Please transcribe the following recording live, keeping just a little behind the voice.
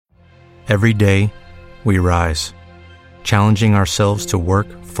Every day, we rise, challenging ourselves to work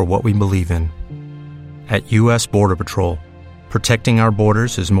for what we believe in. At U.S. Border Patrol, protecting our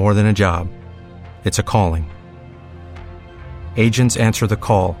borders is more than a job. It's a calling. Agents answer the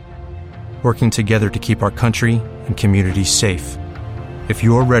call, working together to keep our country and communities safe. If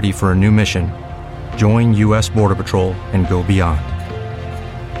you are ready for a new mission, join U.S. Border Patrol and go beyond.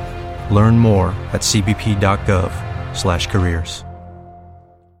 Learn more at cbp.gov/careers.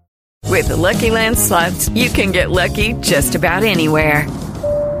 With the Lucky Land Slots, you can get lucky just about anywhere.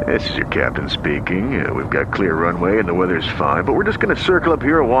 This is your captain speaking. We've got clear runway and the weather's fine, but we're just going to circle up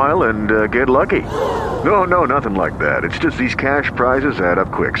here a while and get lucky. No, nothing like that. It's just these cash prizes add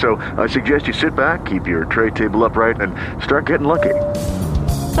up quick. So I suggest you sit back, keep your tray table upright, and start getting lucky.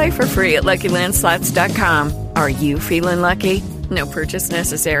 Play for free at LuckyLandSlots.com. Are you feeling lucky? No purchase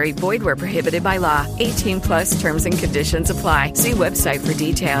necessary. Void where prohibited by law. 18+ terms and conditions apply. See website for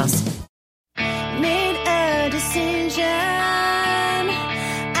details. Made a decision.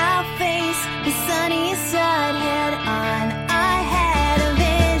 I'll face the sunny side head on. I had a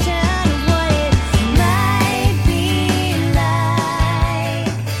vision of what it might be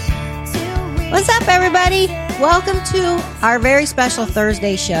like. What's up, everybody? Welcome to our very special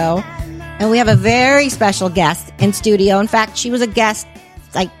Thursday show. And we have a very special guest in studio. In fact, she was a guest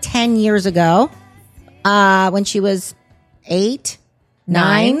like 10 years ago when she was 8,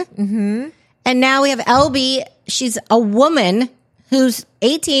 9. Mm-hmm. And now we have Elby. She's a woman who's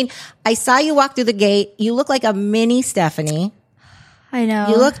 18. I saw you walk through the gate. You look like a mini Stephanie. I know.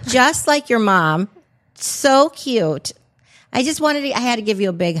 You look just like your mom. So cute. I had to give you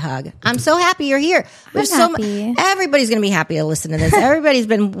a big hug. I'm so happy you're here. I'm happy. Everybody's going to be happy to listen to this. Everybody's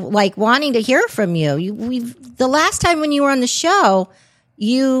been like wanting to hear from you. The last time when you were on the show,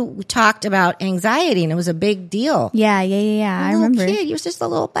 you talked about anxiety and it was a big deal. Yeah. I remember. Kid, you was just a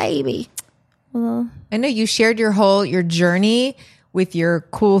little baby. Well, I know you shared your journey with your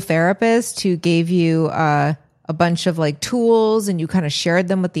cool therapist who gave you a bunch of like tools and you kind of shared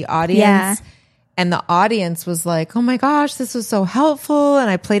them with the audience. Yeah. And the audience was like, oh my gosh, this was so helpful. And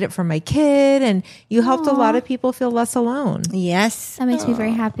I played it for my kid. And you helped a lot of people feel less alone. Yes. that makes me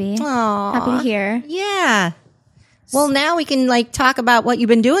very happy. Aww. Happy to hear. Yeah. Well, now we can like talk about what you've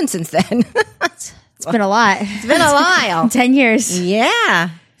been doing since then. It's been a lot. It's been a while. 10 years. Yeah.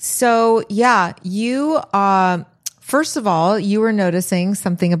 So yeah, you, first of all, you were noticing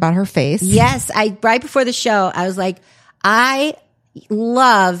something about her face. Yes. Right before the show, I was like, I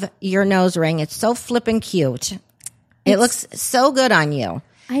love your nose ring. It's so flippin' cute. It looks so good on you.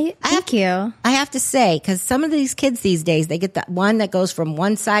 Thank you. I have to say, because some of these kids these days, they get that one that goes from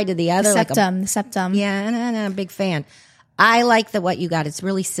one side to the other. The septum. Yeah, I'm a big fan. I like what you got. It's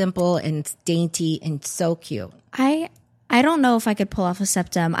really simple and it's dainty and so cute. I don't know if I could pull off a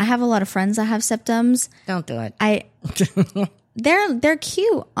septum. I have a lot of friends that have septums. Don't do it. They're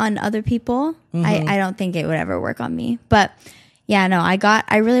cute on other people. Mm-hmm. I don't think it would ever work on me. But yeah, no,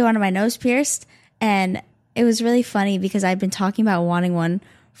 I really wanted my nose pierced, and it was really funny because I'd been talking about wanting one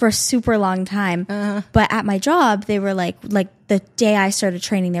for a super long time. But at my job, they were like the day I started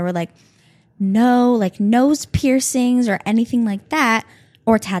training, they were like, no, like nose piercings or anything like that,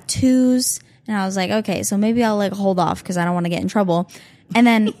 or tattoos. And I was like, okay, so maybe I'll like hold off because I don't want to get in trouble. And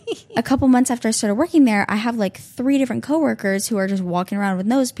then a couple months after I started working there, I have like 3 different coworkers who are just walking around with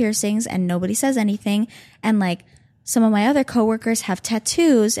nose piercings and nobody says anything. And like some of my other coworkers have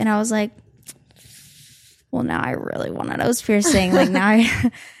tattoos. And I was like, well, now I really want a nose piercing. Like now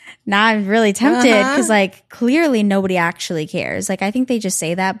I'm really tempted because like clearly nobody actually cares. Like I think they just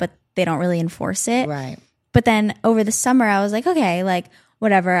say that, but they don't really enforce it. Right. But then over the summer, I was like, okay, like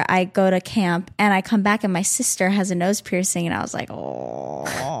whatever. I go to camp and I come back and my sister has a nose piercing and I was like, I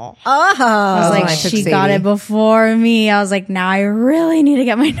was like, she got it before me. I was like, now I really need to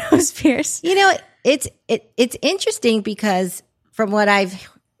get my nose pierced. You know, it's interesting because from what I've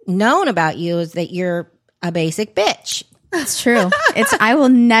known about you is that you're a basic bitch. It's true. I will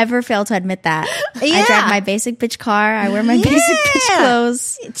never fail to admit that. Yeah. I drive my basic bitch car. I wear my basic bitch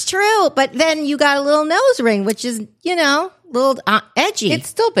clothes. It's true. But then you got a little nose ring, which is, a little edgy. It's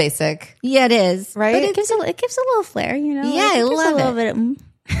still basic. Yeah, it is. Right? But it gives a little flair, Yeah, like, I love a little it.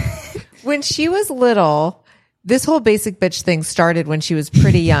 bit. When she was little, this whole basic bitch thing started when she was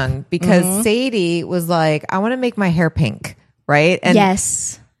pretty young because Sadie was like, I want to make my hair pink. Right? And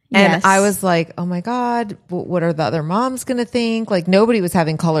yes. And I was like, oh my God, what are the other moms going to think? Like nobody was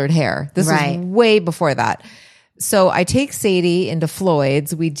having colored hair. This was way before that. So I take Sadie into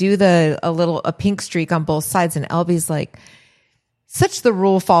Floyd's. We do a pink streak on both sides. And Elby's like, such the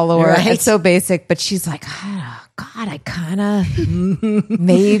rule follower. Right. It's so basic, but she's like, oh, God, I kind of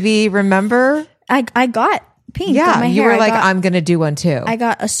maybe remember. I got pink. Yeah, on my you hair. were like, I'm going to do one too. I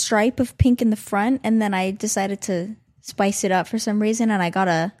got a stripe of pink in the front, and then I decided to spice it up for some reason, and I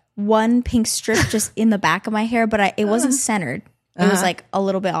got one pink strip just in the back of my hair, but it wasn't centered. It was like a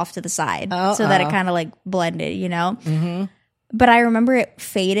little bit off to the side, so that it kind of like blended, you know? Mm-hmm. But I remember it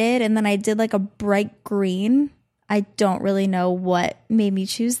faded, and then I did like a bright green. I don't really know what made me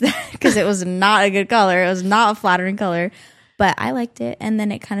choose that because it was not a good color. It was not a flattering color, but I liked it. And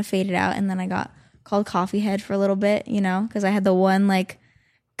then it kind of faded out, and then I got called coffee head for a little bit, you know, because I had the one like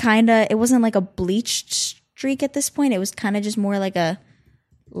kind of, it wasn't like a bleached streak at this point. It was kind of just more like a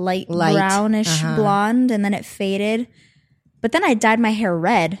light. brownish blonde, and then it faded. But then I dyed my hair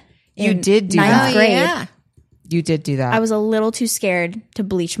red. You did do ninth that. grade. Yeah. You did do that. I was a little too scared to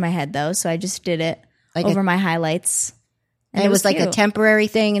bleach my head though, so I just did it Like over my highlights. And it was like a cute. temporary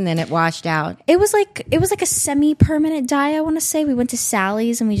thing, and then it washed out. It was like a semi-permanent dye, I want to say. We went to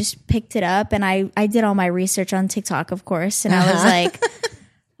Sally's and we just picked it up, and I did all my research on TikTok, of course, and I was like,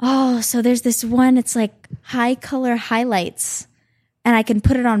 oh, so there's this one, it's like high color highlights, and I can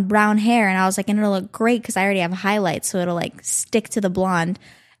put it on brown hair, and I was like, and it'll look great because I already have highlights, so it'll like stick to the blonde.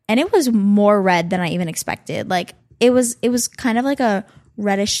 And it was more red than I even expected. Like it was kind of like a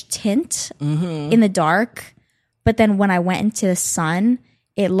reddish tint in the dark. But then when I went into the sun,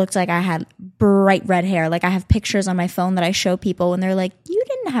 it looked like I had bright red hair. Like I have pictures on my phone that I show people when they're like, you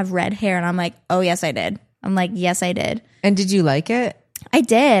didn't have red hair. And I'm like, oh, yes, I did. I'm like, yes, I did. And did you like it? I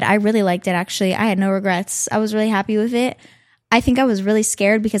did. I really liked it, actually. I had no regrets. I was really happy with it. I think I was really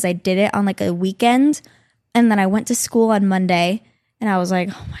scared because I did it on like a weekend. And then I went to school on Monday and I was like,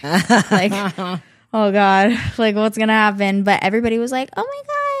 oh my God, like, oh God, like what's going to happen? But everybody was like, oh my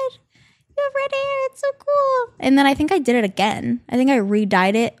God, you have red hair. It's so cool. And then I think I did it again. I think I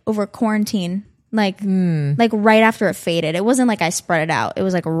re-dyed it over quarantine. Like right after it faded. It wasn't like I spread it out. It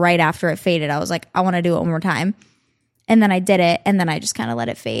was like right after it faded. I was like, I want to do it one more time. And then I did it. And then I just kind of let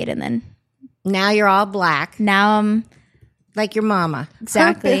it fade. And then Now you're all black, now I'm like your mama.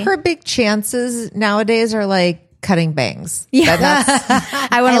 exactly. Her big chances nowadays are like cutting bangs. Yeah.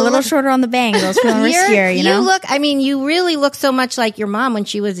 That's, I went a little shorter on the bangs. I was feeling riskier, you know? You really look so much like your mom when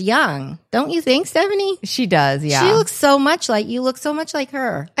she was young. Don't you think, Stephanie? she does, yeah. She looks so much like, you look so much like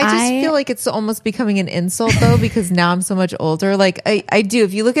her. I just feel like it's almost becoming an insult though, because now I'm so much older. Like I do.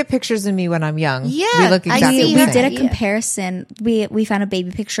 If you look at pictures of me when I'm young, Yeah, we look I exactly see the her. we same. did a comparison. We found a baby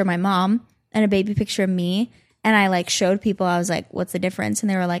picture of my mom and a baby picture of me. And I like showed people, I was like, what's the difference? And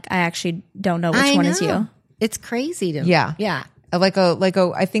they were like, I actually don't know which one is you. It's crazy to me. Yeah. Yeah.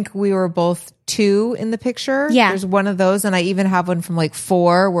 I think we were both 2 in the picture. Yeah. There's one of those, and I even have one from like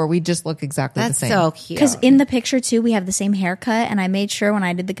 4 where we just look exactly That's the same. so cute. Because in the picture too, we have the same haircut. And I made sure when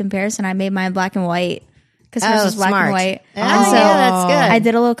I did the comparison, I made mine black and white. Because hers was black smart. and white. Oh, And so yeah, that's good. I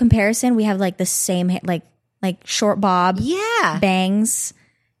did a little comparison. We have like the same, like short bob, Yeah. bangs.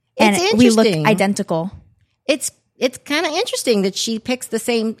 It's And we look interesting. identical. It's kind of interesting that she picks the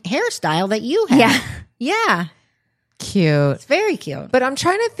same hairstyle that you have. Yeah. Yeah. Cute. It's very cute. But I'm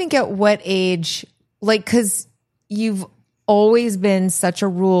trying to think at what age, like, because you've always been such a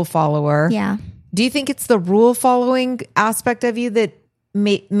rule follower. Yeah. Do you think it's the rule following aspect of you that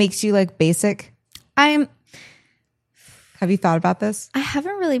makes you like basic? Have you thought about this? I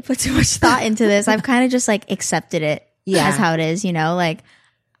haven't really put too much thought into this. I've kind of just like accepted it as how it is, you know, like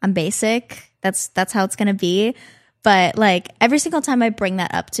I'm basic. That's how it's going to be. But like every single time I bring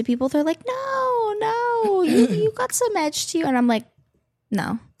that up to people, they're like, no, you got some edge to you. And I'm like,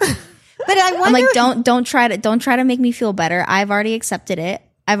 no. But I wonder. I'm like, don't try to make me feel better. I've already accepted it.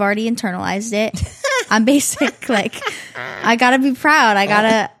 I've already internalized it. I'm basic. Like I gotta be proud. I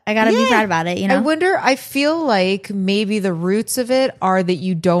gotta be proud about it. You know. I feel like maybe the roots of it are that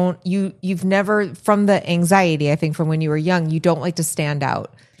you've never, from the anxiety, I think from when you were young, you don't like to stand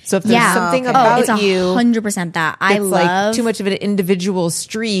out. So if there's something about it's you 100% that I it's love like too much of an individual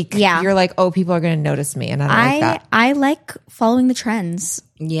streak, you're like, oh, people are going to notice me, and I don't like that. I like following the trends.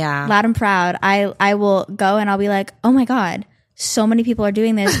 Yeah. Loud and proud. I will go and I'll be like, oh my God, so many people are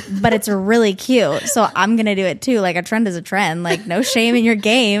doing this, but it's really cute. So I'm going to do it too. Like a trend is a trend. Like no shame in your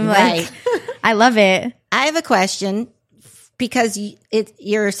game. Like I love it. I have a question because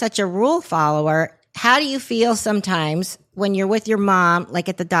you're such a rule follower. How do you feel sometimes when you're with your mom, like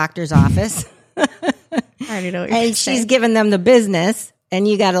at the doctor's office, I already know what you're and saying. she's giving them the business, and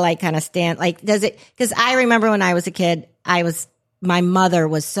you got to like kind of stand like, does it? Because I remember when I was a kid, my mother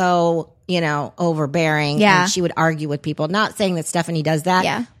was so, overbearing. Yeah. And she would argue with people. Not saying that Stephanie does that.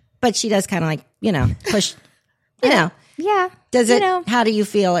 Yeah. But she does kind of like, push, Yeah, Yeah. Does it, how do you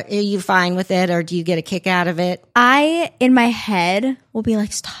feel? Are you fine with it, or do you get a kick out of it? I, in my head, will be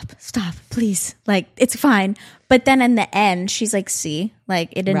like, stop, please. Like, it's fine. But then in the end, she's like, see, like,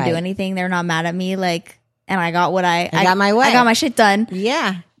 it didn't do anything. They're not mad at me. Like, and I got what I got my way. I got my shit done.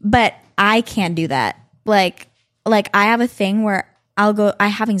 Yeah. But I can't do that. Like I have a thing where I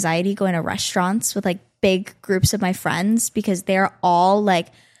have anxiety going to restaurants with like big groups of my friends because they're all like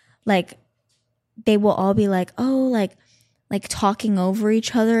they will all be like, oh, like talking over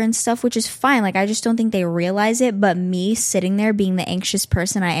each other and stuff, which is fine. Like, I just don't think they realize it. But me sitting there being the anxious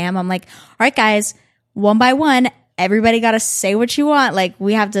person I am, I'm like, all right, guys, one by one, everybody got to say what you want. Like,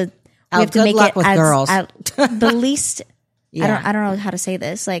 we have to make it with girls. The least, Yeah. I don't know how to say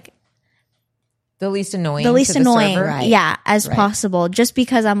this. Like, The least annoying. server. Right. Yeah, as possible. Just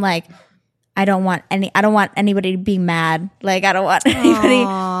because I'm like, I don't want anybody to be mad. Like, I don't want anybody.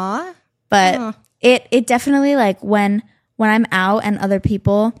 Aww. But it definitely, like, when I'm out and other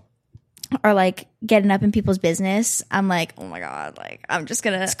people are like getting up in people's business, I'm like, oh my God, like, I'm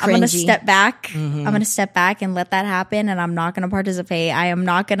gonna step back. I'm gonna step back and let that happen, and I'm not gonna participate. I'm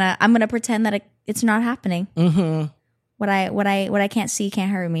gonna pretend that it's not happening. Mm-hmm. What I can't see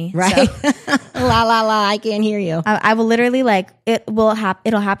can't hurt me. Right. So, La la la, I can't hear you. I will literally, like, it'll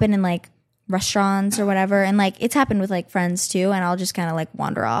happen in like restaurants or whatever, and like it's happened with like friends too, and I'll just kind of like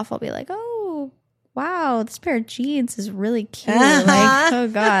wander off. I'll be like, oh wow, this pair of jeans is really cute. Like, oh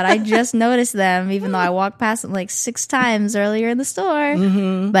God, I just noticed them even though I walked past them like 6 times earlier in the store.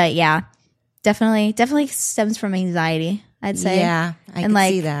 But yeah, definitely stems from anxiety, I'd say. Yeah, I can like,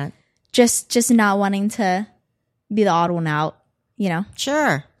 see that. Just not wanting to be the odd one out, you know?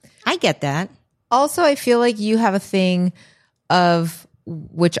 Sure. I get that. Also, I feel like you have a thing of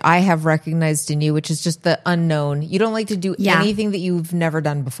which I have recognized in you, which is just the unknown. You don't like to do anything that you've never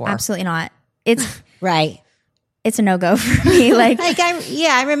done before. Absolutely not. It's right. It's a no-go for me. Like,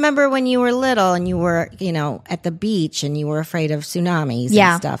 I remember when you were little and you were, at the beach and you were afraid of tsunamis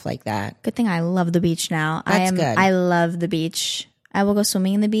and stuff like that. Good thing I love the beach now. That's good. I love the beach. I will go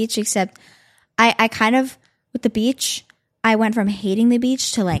swimming in the beach, except I kind of, with the beach, I went from hating the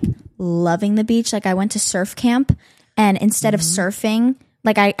beach to like loving the beach. Like, I went to surf camp, and instead of surfing,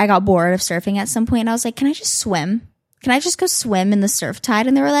 like I got bored of surfing at some point, and I was like, can I just swim? Can I just go swim in the surf tide?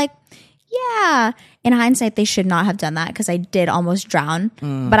 And they were like, yeah. In hindsight, they should not have done that because I did almost drown,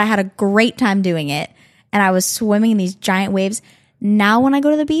 but I had a great time doing it, and I was swimming in these giant waves. Now when I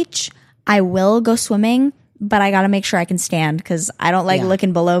go to the beach, I will go swimming, but I got to make sure I can stand because I don't like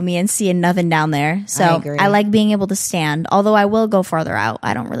looking below me and seeing nothing down there. So I like being able to stand, although I will go farther out.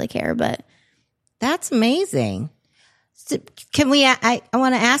 I don't really care, but. That's amazing. So can we, I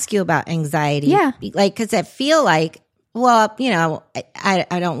want to ask you about anxiety. Yeah. Like, because I feel like, well, I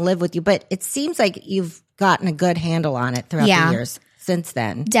don't live with you, but it seems like you've gotten a good handle on it throughout the years since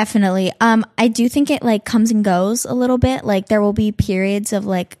then. Definitely. I do think it like comes and goes a little bit. Like, there will be periods of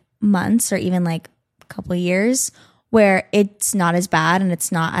like months or even like couple of years where it's not as bad and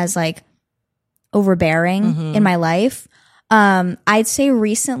it's not as like overbearing in my life. I'd say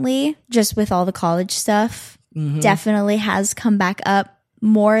recently, just with all the college stuff, definitely has come back up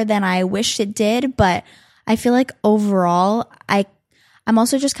more than I wished it did. But I feel like overall, I'm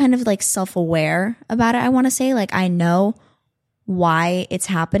also just kind of like self-aware about it. I want to say, like, I know why it's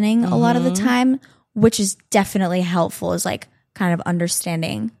happening a lot of the time, which is definitely helpful, is like kind of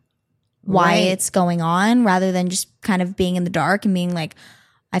understanding why it's going on rather than just kind of being in the dark and being like,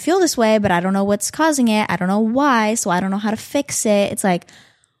 I feel this way, but I don't know what's causing it. I don't know why, so I don't know how to fix it. It's like,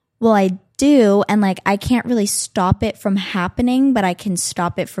 well, I do, and like I can't really stop it from happening, but I can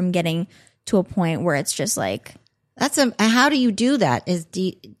stop it from getting to a point where it's just like. How do you do that?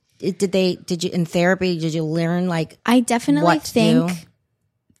 Did you in therapy? Did you learn like? I definitely think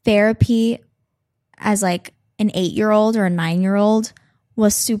therapy as like an 8-year-old or a 9-year-old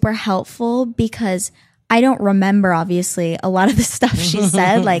was super helpful because I don't remember obviously a lot of the stuff she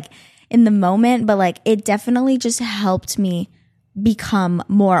said like in the moment, but like it definitely just helped me become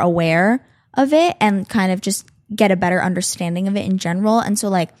more aware of it and kind of just get a better understanding of it in general. And so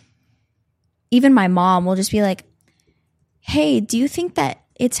like even my mom will just be like, hey, do you think that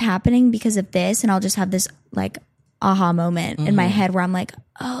it's happening because of this? And I'll just have this like aha moment in my head where I'm like,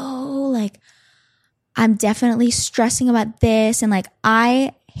 oh, like I'm definitely stressing about this. And like,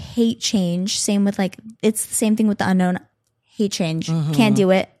 I hate change. Same with like, it's the same thing with the unknown. Hate change. Can't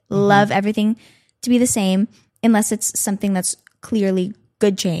do it. Love everything to be the same unless it's something that's clearly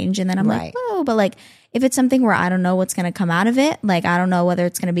good change. And then I'm like, oh, but like, if it's something where I don't know what's going to come out of it, like, I don't know whether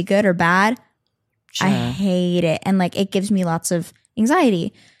it's going to be good or bad. I hate it. And like, it gives me lots of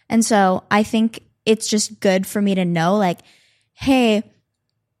anxiety. And so I think it's just good for me to know, like, hey,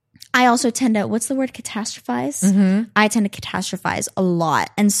 I also tend to, what's the word, catastrophize? I tend to catastrophize a lot.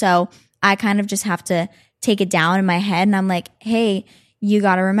 And so I kind of just have to take it down in my head. And I'm like, hey, you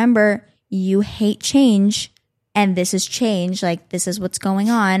got to remember, you hate change. And this is change. Like, this is what's going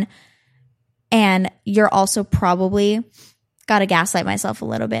on. And you're also probably got to gaslight myself a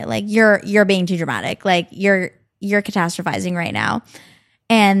little bit. Like, you're being too dramatic. Like, you're catastrophizing right now.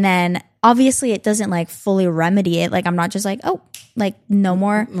 And then obviously it doesn't like fully remedy it. Like, I'm not just like, oh, like no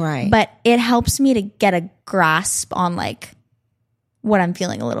more. Right. But it helps me to get a grasp on like what I'm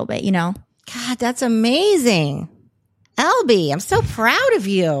feeling a little bit, you know? God, that's amazing. Elby, I'm so proud of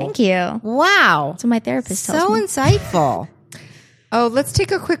you. Thank you. Wow. That's what my therapist tells So me. insightful. Oh, let's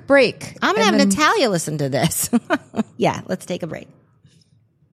take a quick break. I'm going to have Natalia listen to this. Yeah, let's take a break.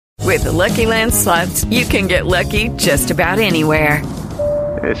 With the Lucky Land Slots, you can get lucky just about anywhere.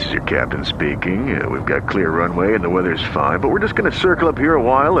 This is your captain speaking. We've got clear runway and the weather's fine, but we're just going to circle up here a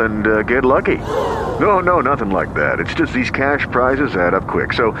while and get lucky. No, nothing like that. It's just these cash prizes add up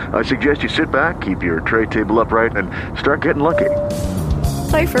quick. So I suggest you sit back, keep your tray table upright, and start getting lucky.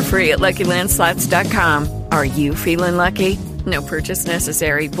 Play for free at LuckyLandSlots.com. Are you feeling lucky? No purchase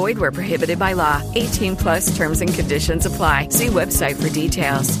necessary. Void where prohibited by law. 18 plus terms and conditions apply. See website for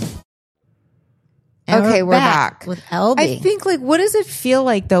details. And Okay, we're back with Elby. I think, like, what does it feel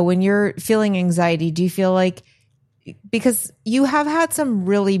like though when you're feeling anxiety? Do you feel like, because you have had some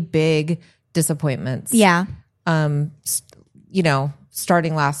really big disappointments? Yeah. You know,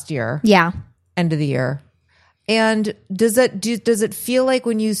 starting last year, Yeah. end of the year. And does it feel like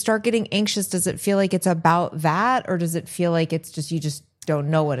when you start getting anxious, does it feel like it's about that, or does it feel like it's just, you just don't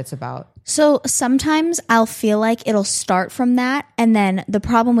know what it's about? So sometimes I'll feel like it'll start from that. And then the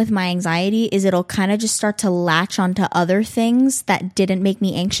problem with my anxiety is it'll kind of just start to latch onto other things that didn't make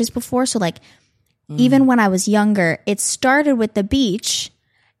me anxious before. So like even when I was younger, it started with the beach.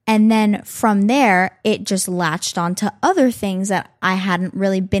 And then from there, it just latched onto other things that I hadn't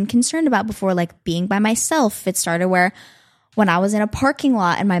really been concerned about before, like being by myself. It started where when I was in a parking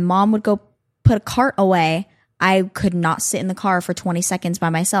lot and my mom would go put a cart away, I could not sit in the car for 20 seconds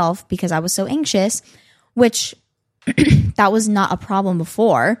by myself because I was so anxious, which that was not a problem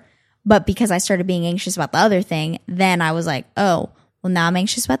before. But because I started being anxious about the other thing, then I was like, oh, well, now I'm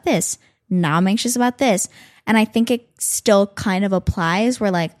anxious about this. Now I'm anxious about this. And I think it still kind of applies where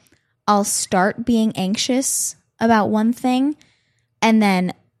like I'll start being anxious about one thing and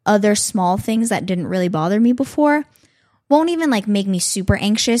then other small things that didn't really bother me before won't even like make me super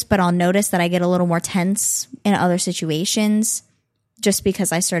anxious, but I'll notice that I get a little more tense in other situations just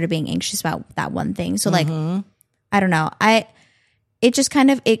because I started being anxious about that one thing. So like, I don't know. It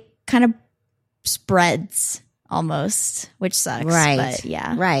kind of spreads almost, which sucks. Right. But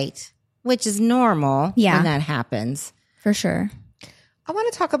yeah. Right. Which is normal when that happens. For sure. I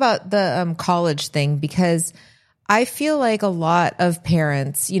want to talk about the college thing because I feel like a lot of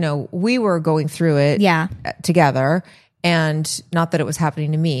parents, you know, we were going through it together, and not that it was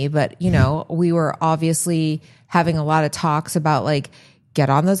happening to me, but, you know, we were obviously having a lot of talks about like, get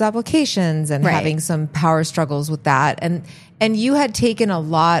on those applications and having some power struggles with that. And you had taken a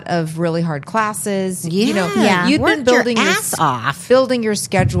lot of really hard classes. Yeah. You know, you'd been building your ass off, building your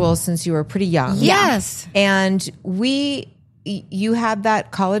schedule since you were pretty young. Yes. And you had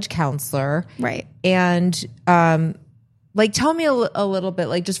that college counselor. Right. And, like, tell me a little bit,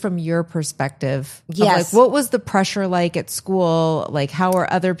 like, just from your perspective. Yes. Of, like, what was the pressure like at school? Like, how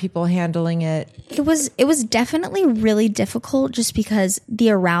are other people handling it? It was definitely really difficult just because the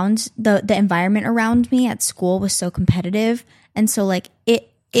environment around me at school was so competitive. And so like it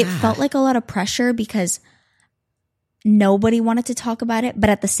felt like a lot of pressure because nobody wanted to talk about it, but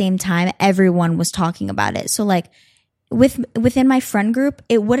at the same time, everyone was talking about it. So like within my friend group,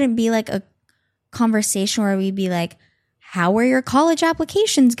 it wouldn't be like a conversation where we'd be like, how are your college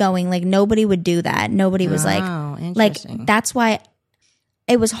applications going? Like nobody would do that. Nobody was like that's why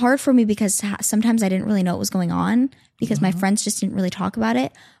it was hard for me because sometimes I didn't really know what was going on because my friends just didn't really talk about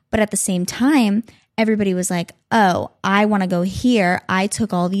it. But at the same time, everybody was like, oh, I want to go here. I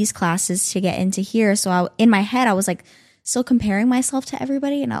took all these classes to get into here. So in my head, I was like still comparing myself to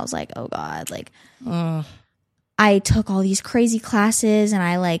everybody. And I was like, oh God, like I took all these crazy classes and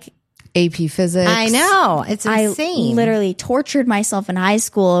I like AP physics. I know. It's insane. I literally tortured myself in high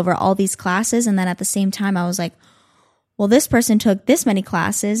school over all these classes. And then at the same time, I was like, well, this person took this many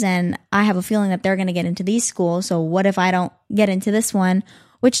classes and I have a feeling that they're going to get into these schools. So what if I don't get into this one?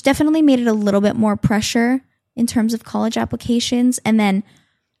 Which definitely made it a little bit more pressure in terms of college applications. And then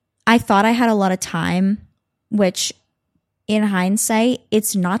I thought I had a lot of time, which in hindsight,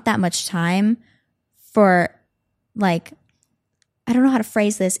 it's not that much time for like, I don't know how to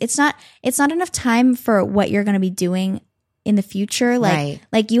phrase this. It's not enough time for what you're going to be doing in the future. Like,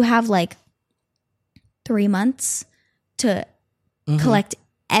 like you have like 3 months to collect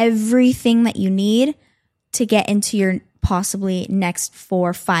everything that you need to get into your possibly next 4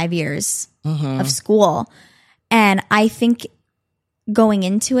 or 5 years of school. And I think going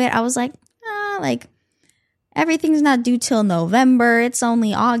into it, I was like, like everything's not due till November. It's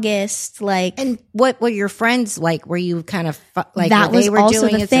only August. Like, and what were your friends like? Were you kind of like that was they were also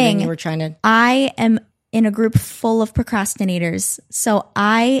doing the it, thing. So then you were trying to. I am in a group full of procrastinators, so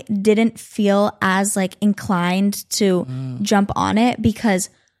I didn't feel as like inclined to jump on it because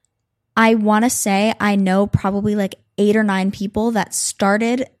I want to say I know probably like 8 or 9 people that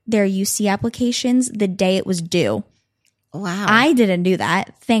started their UC applications the day it was due. Wow. I didn't do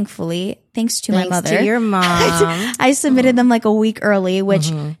that, thankfully, thanks to my mother. Thanks to your mom. I submitted them like a week early,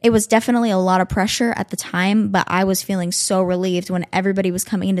 which it was definitely a lot of pressure at the time, but I was feeling so relieved when everybody was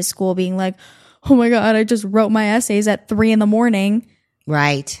coming into school being like, oh my God, I just wrote my essays at 3 a.m.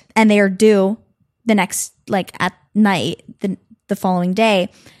 Right. And they are due the next, like at night, the following day.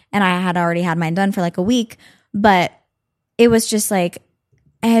 And I had already had mine done for like a week, but it was just like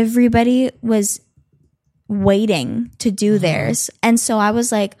everybody was waiting to do theirs. And so I was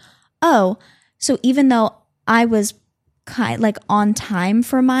like, oh, so even though I was kind like on time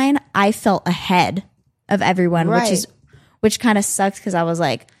for mine, I felt ahead of everyone, which kind of sucks because I was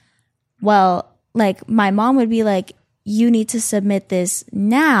like, well, like my mom would be like, you need to submit this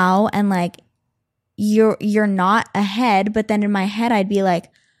now, and like you're not ahead. But then in my head I'd be like,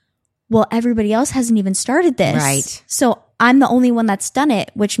 well, everybody else hasn't even started this. Right. So I'm the only one that's done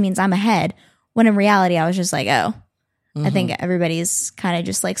it, which means I'm ahead. When in reality, I was just like, oh, I think everybody's kind of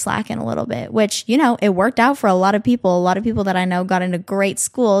just like slacking a little bit, which, you know, it worked out for a lot of people. A lot of people that I know got into great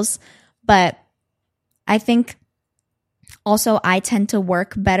schools. But I think also I tend to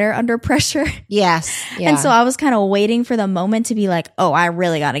work better under pressure. Yes. Yeah. And so I was kind of waiting for the moment to be like, oh, I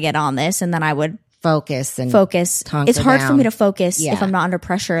really got to get on this. And then I would focus. It's hard for me to focus if I'm not under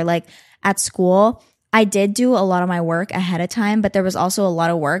pressure. Like at school, I did do a lot of my work ahead of time, but there was also a lot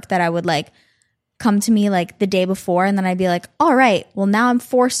of work that I would like come to me like the day before, and then I'd be like, all right, well now I'm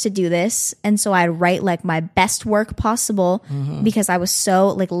forced to do this. And so I'd write like my best work possible because I was so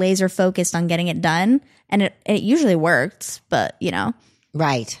like laser focused on getting it done. And it usually worked, but you know.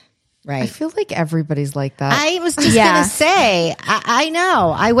 Right. I feel like everybody's like that. I was just gonna say, I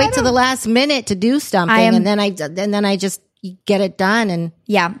know. I wait till the last minute to do something, and then I just get it done, and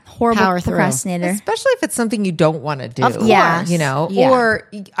horrible procrastinator. Especially if it's something you don't want to do. Of course. You know, or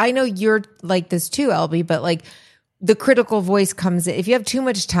I know you're like this too, Elby, but like the critical voice comes in. If you have too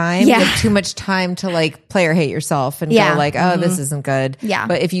much time, you have too much time to like play or hate yourself and go like, oh, this isn't good. Yeah.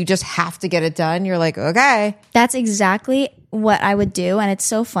 But if you just have to get it done, you're like, okay. That's exactly what I would do. And it's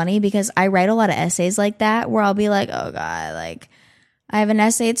so funny because I write a lot of essays like that where I'll be like, oh God, like I have an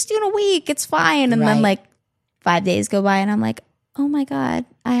essay. It's due in a week. It's fine. And then like 5 days go by and I'm like, oh my God,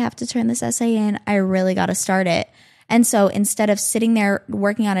 I have to turn this essay in. I really got to start it. And so instead of sitting there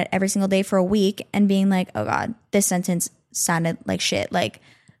working on it every single day for a week and being like, oh God, this sentence sounded like shit, like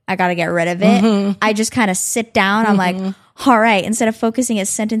I got to get rid of it, I just kind of sit down. I'm like, all right, instead of focusing it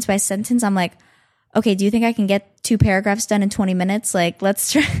sentence by sentence, I'm like, okay, do you think I can get 2 paragraphs done in 20 minutes? Like,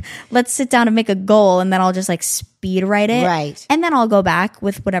 let's sit down and make a goal, and then I'll just like speed write it. Right. And then I'll go back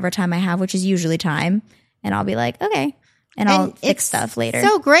with whatever time I have, which is usually time. And I'll be like, okay. And I'll fix stuff later.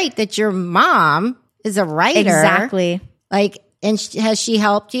 So great that your mom is a writer. Exactly. Like, and has she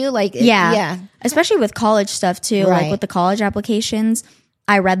helped you? Like, yeah. Especially with college stuff too. Right. Like with the college applications,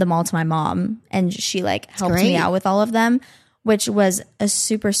 I read them all to my mom, and she like helped me out with all of them, which was a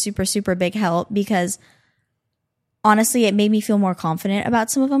super, super, super big help because honestly, it made me feel more confident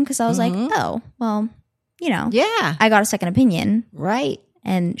about some of them because I was like, oh, well, you know, I got a second opinion. Right.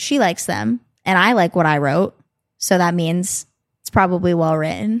 And she likes them, and I like what I wrote. So that means it's probably well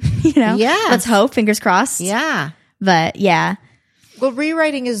written, you know? Yeah. Let's hope, fingers crossed. Yeah. But yeah. Well,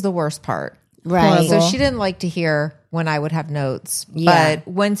 rewriting is the worst part. Right. So she didn't like to hear when I would have notes. Yeah. But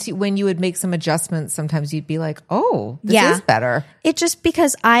when you would make some adjustments, sometimes you'd be like, oh, this is better. It just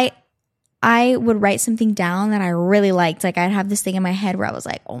because I would write something down that I really liked. Like I'd have this thing in my head where I was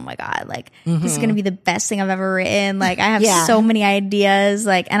like, oh my God, like this is going to be the best thing I've ever written. Like I have so many ideas,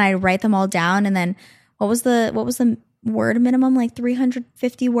 like, and I write them all down. And then what was the word minimum? Like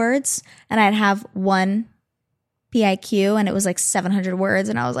 350 words. And I'd have one PIQ and it was like 700 words.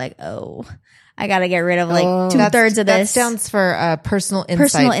 And I was like, oh, I got to get rid of like 2/3 of this. That stands for personal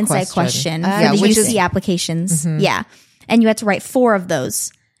insight question for the which UC applications. Yeah. And you had to write 4 of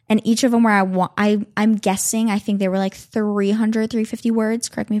those. And each of them were I'm guessing, I think they were like 300, 350 words.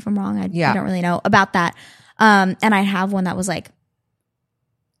 Correct me if I'm wrong. I don't really know about that. And I have one that was like,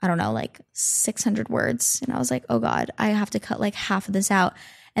 I don't know, like 600 words. And I was like, oh God, I have to cut like half of this out.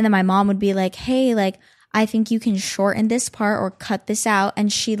 And then my mom would be like, hey, like, I think you can shorten this part or cut this out.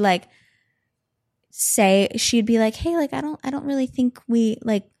 And she'd like she'd be like, hey, like, I don't really think we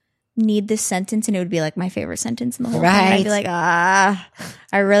like need this sentence. And it would be like my favorite sentence in the whole thing. And I'd be like,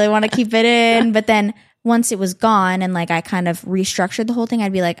 I really want to keep it in. But then once it was gone and like I kind of restructured the whole thing,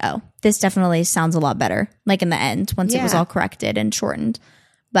 I'd be like, oh, this definitely sounds a lot better. Like in the end, once it was all corrected and shortened.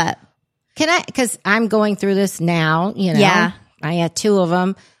 But because I'm going through this now, you know, I had 2 of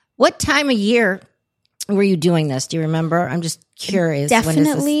them. What time of year were you doing this? Do you remember? I'm just curious.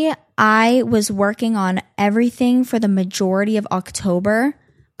 Definitely. I was working on everything for the majority of October,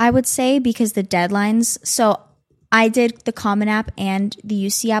 I would say, because the deadlines. So I did the Common App and the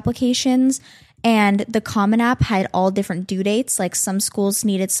UC applications, and the Common App had all different due dates. Like some schools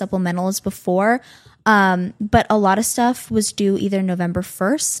needed supplementals before, but a lot of stuff was due either November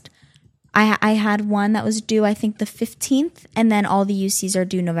 1st. I had one that was due, I think, the 15th, and then all the UCs are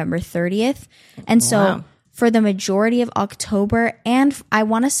due November 30th. And so for the majority of October, and I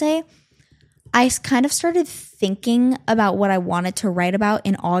want to say I kind of started thinking about what I wanted to write about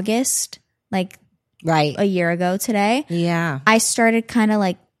in August, like a year ago today. Yeah. I started kind of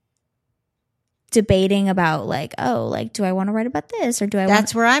like debating about like, oh, like, do I want to write about this or do I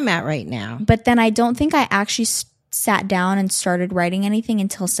That's where I'm at right now. But then I don't think I actually sat down and started writing anything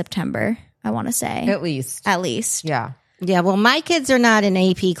until September, I want to say. At least. Yeah. Yeah, well, my kids are not in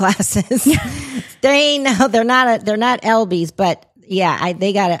AP classes. They're not Elbys, but yeah,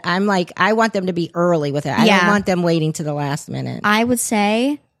 they got it. I'm like, I want them to be early with it. I don't want them waiting to the last minute. I would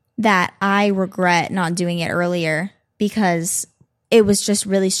say that I regret not doing it earlier because it was just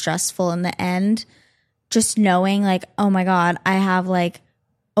really stressful in the end. Just knowing like, oh my God, I have like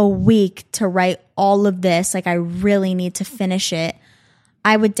a week to write all of this. Like I really need to finish it.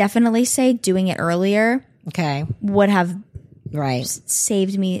 I would definitely say doing it earlier would have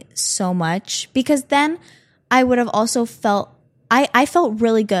saved me so much, because then I would have also felt I felt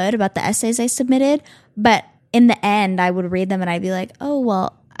really good about the essays I submitted, but in the end I would read them and I'd be like, oh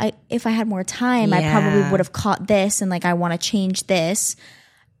well, if I had more time I probably would have caught this and like I want to change this.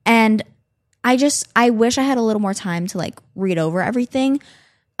 And I wish I had a little more time to like read over everything.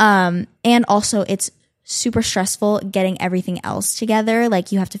 And also it's super stressful getting everything else together.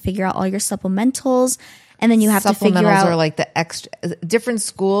 Like you have to figure out all your supplementals, and then you have to figure out. Supplementals are like the extra. Different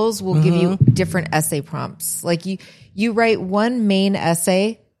schools will give you different essay prompts. Like you write one main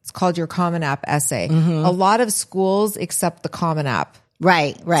essay. It's called your Common App essay. A lot of schools accept the Common App.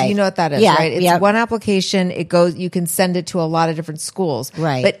 Right. So you know what that is, right? It's one application. It goes, you can send it to a lot of different schools.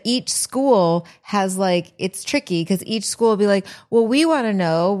 Right. But each school has like, it's tricky because each school will be like, well, we want to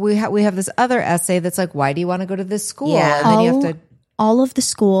know, we have this other essay that's like, why do you want to go to this school? Yeah. And then you have to. All of the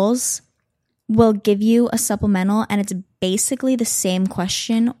schools will give you a supplemental and it's basically the same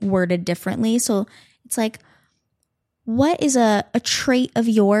question worded differently. So it's like, what is a trait of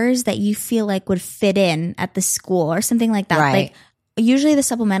yours that you feel like would fit in at the school or something like that? Right. Like usually the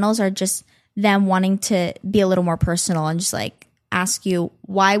supplementals are just them wanting to be a little more personal and just like ask you,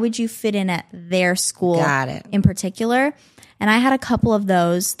 why would you fit in at their school in particular? And I had a couple of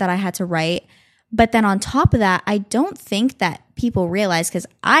those that I had to write. But then on top of that, I don't think that people realize, because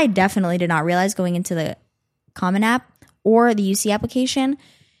I definitely did not realize going into the Common App or the UC application,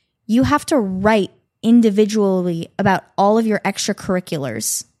 you have to write individually about all of your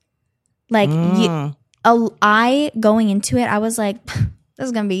extracurriculars. Like I going into it, I was like, this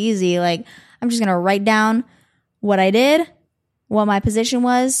is going to be easy. Like I'm just going to write down what I did, what my position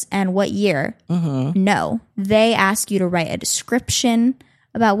was, and what year. No, they ask you to write a description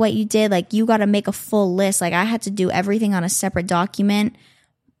about what you did. Like you got to make a full list. Like I had to do everything on a separate document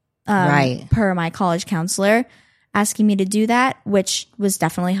per my college counselor asking me to do that, which was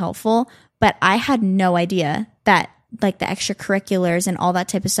definitely helpful. But I had no idea that like the extracurriculars and all that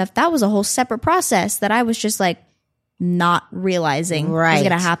type of stuff, that was a whole separate process that I was just like not realizing was going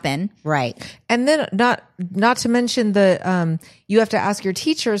to happen. Right. And then not to mention the you have to ask your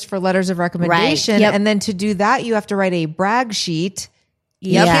teachers for letters of recommendation. And then to do that, you have to write a brag sheet.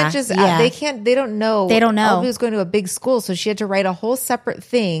 You can't just, they don't know. Elby was going to a big school, so she had to write a whole separate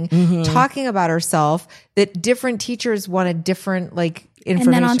thing talking about herself that different teachers wanted different like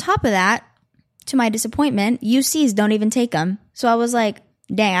information. And then on top of that, to my disappointment, UCs don't even take them. So I was like,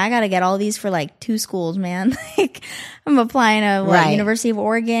 dang, I got to get all these for like 2 schools, man. Like I'm applying to University of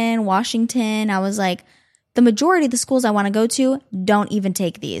Oregon, Washington. I was like, the majority of the schools I want to go to don't even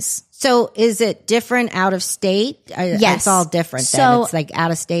take these. So is it different out of state? Yes. It's all different then. So it's like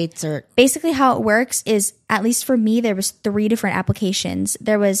out of states or... Basically how it works is, at least for me, there was 3 different applications.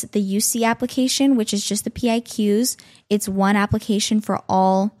 There was the UC application, which is just the PIQs. It's one application for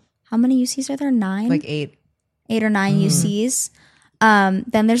all... How many UCs are there? 9? Like 8. 8 or 9 UCs.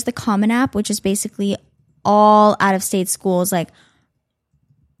 Then there's the Common App, which is basically all out-of-state schools. Like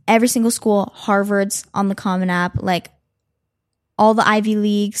every single school, Harvard's on the Common App, like all the Ivy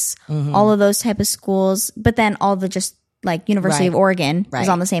Leagues, all of those type of schools, but then all the just like University of Oregon is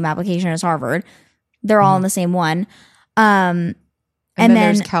on the same application as Harvard. They're all in the same one. And then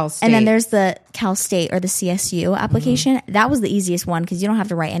there's Cal State. And then there's the Cal State or the CSU application. That was the easiest one because you don't have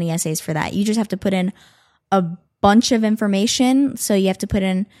to write any essays for that. You just have to put in a bunch of information. So you have to put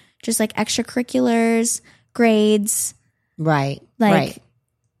in just like extracurriculars, grades. Right.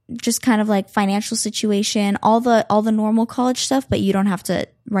 Just kind of like financial situation, all the normal college stuff, but you don't have to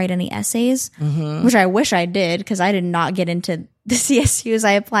write any essays, which I wish I did because I did not get into the CSUs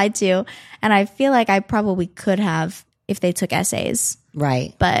I applied to. And I feel like I probably could have if they took essays.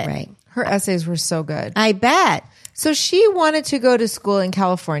 Right. But her essays were so good. I bet. So she wanted to go to school in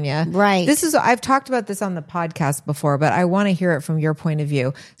California. Right. I've talked about this on the podcast before, but I want to hear it from your point of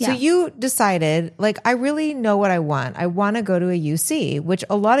view. Yeah. So you decided, like, I really know what I want. I want to go to a UC, which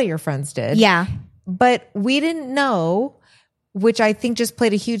a lot of your friends did. Yeah. But we didn't know, which I think just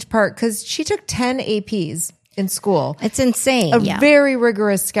played a huge part because she took 10 APs in school. It's insane. A very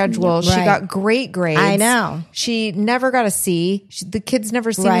rigorous schedule. She got great grades. I know. She never got a C. The kids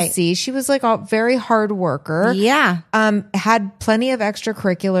never seen a C. She was like a very hard worker. Yeah. Had plenty of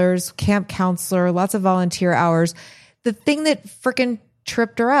extracurriculars, camp counselor, lots of volunteer hours. The thing that freaking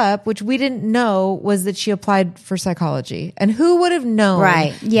tripped her up, which we didn't know, was that she applied for psychology. And who would have known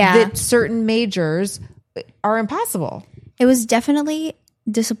that certain majors are impossible? It was definitely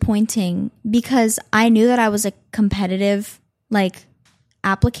disappointing because I knew that I was a competitive like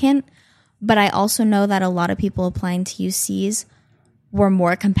applicant, but I also know that a lot of people applying to UCs were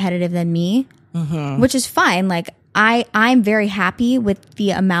more competitive than me, which is fine. Like I'm very happy with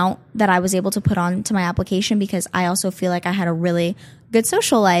the amount that I was able to put on to my application because I also feel like I had a really good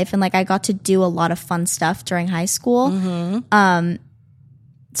social life and like I got to do a lot of fun stuff during high school.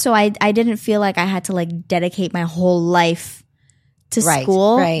 So I didn't feel like I had to like dedicate my whole life to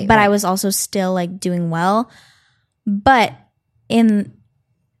school, but I was also still like doing well. But in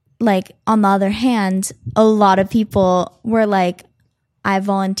like, on the other hand, a lot of people were like, I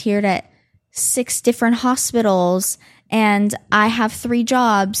volunteered at 6 different hospitals and I have 3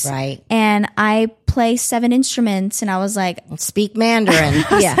 jobs. Right. And I play 7 instruments. And I was like, speak Mandarin.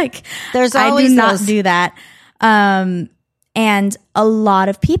 I was like, there's I always do not do that. And a lot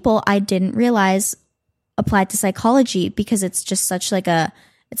of people I didn't realize applied to psychology because it's just such like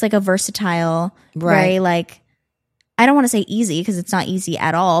it's like a versatile, very like, I don't want to say easy because it's not easy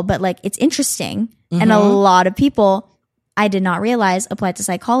at all, but like it's interesting. And a lot of people I did not realize applied to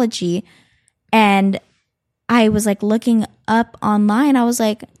psychology. And I was like looking up online. I was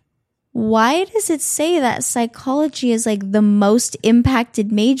like, why does it say that psychology is like the most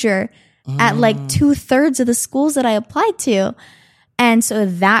impacted major at like 2/3 of the schools that I applied to? And so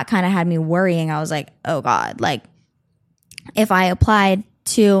that kind of had me worrying. I was like, oh God, like if I applied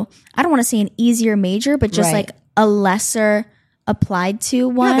to, I don't want to say an easier major, but just like a lesser applied to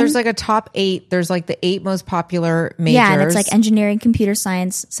one. Yeah, there's like a top 8. There's like the 8 most popular majors. Yeah, and it's like engineering, computer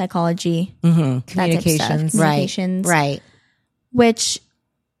science, psychology, communications. Communications. Right. Which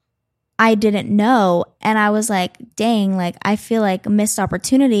I didn't know. And I was like, dang, like I feel like a missed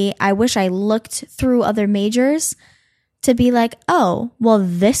opportunity. I wish I looked through other majors to be like, oh, well,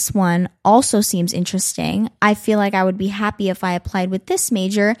 this one also seems interesting. I feel like I would be happy if I applied with this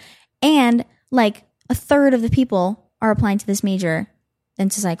major. And like 1/3 of the people are applying to this major than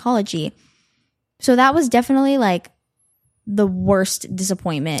to psychology. So that was definitely like the worst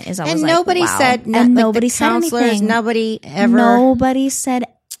disappointment is I was like, nobody wow. said, and nobody like the said counselors, anything. nobody ever. Nobody said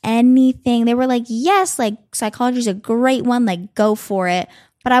anything. They were like, yes, like psychology is a great one. Like go for it.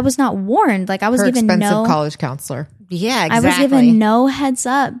 But I was not warned. Like I was given expensive college counselor. Yeah, exactly. I was given no heads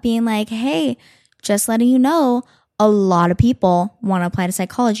up being like, hey, just letting you know, a lot of people want to apply to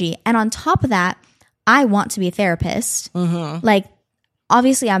psychology. And on top of that, I want to be a therapist. Like,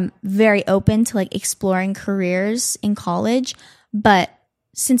 obviously, I'm very open to like exploring careers in college. But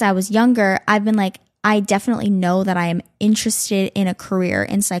since I was younger, I've been like, I definitely know that I am interested in a career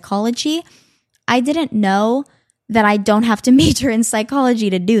in psychology. I didn't know that I don't have to major in psychology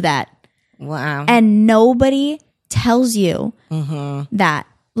to do that. Wow. And nobody tells you that.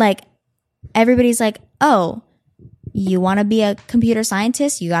 Like, everybody's like, oh, you want to be a computer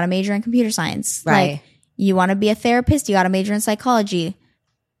scientist? You got to major in computer science. Right. Like, you want to be a therapist? You got to major in psychology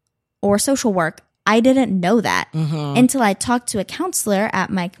or social work. I didn't know that until I talked to a counselor at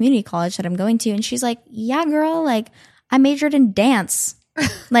my community college that I'm going to. And she's like, yeah, girl, like I majored in dance.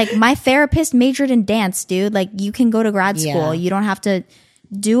 Like my therapist majored in dance, dude. Like you can go to grad school. You don't have to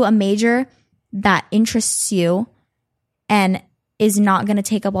do a major that interests you and is not going to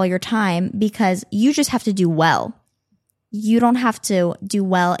take up all your time, because you just have to do well. You don't have to do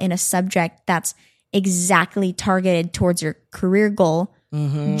well in a subject that's exactly targeted towards your career goal.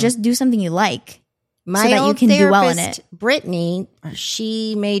 Just do something you like. My so that old you can do well in therapist, it. Brittany,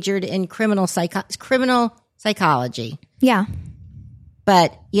 she majored in criminal psychology. Yeah.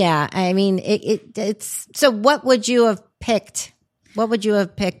 But yeah, I mean, it's so. What would you have picked? What would you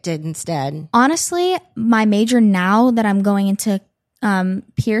have picked instead? Honestly, my major now that I'm going into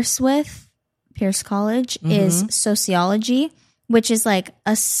Pierce College is sociology, which is like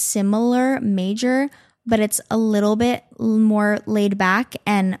a similar major, but it's a little bit more laid back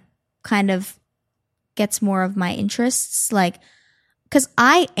and kind of gets more of my interests. Like, because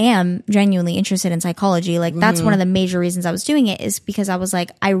I am genuinely interested in psychology. Like, that's one of the major reasons I was doing it, is because I was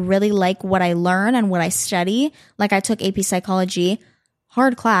like, I really like what I learn and what I study. Like, I took AP psychology,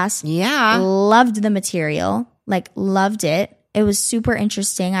 hard class. Yeah. Loved the material, like loved it. It was super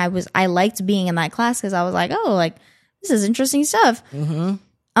interesting. I liked being in that class because I was like, oh, like this is interesting stuff.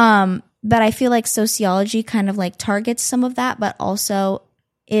 But I feel like sociology kind of like targets some of that, but also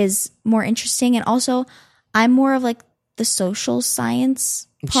is more interesting. And also I'm more of like the social science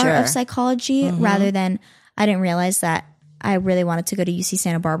part of psychology rather than, I didn't realize that I really wanted to go to UC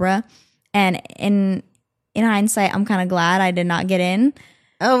Santa Barbara. And in hindsight, I'm kind of glad I did not get in.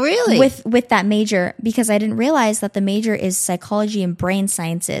 Oh, really? With that major, because I didn't realize that the major is psychology and brain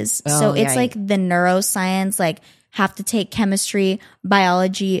sciences. So it's like the neuroscience, like have to take chemistry,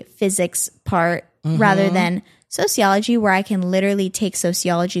 biology, physics part rather than sociology, where I can literally take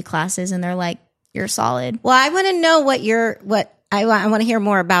sociology classes and they're like, you're solid. Well, I want to know I want to hear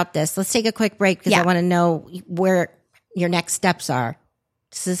more about this. Let's take a quick break because I want to know where your next steps are.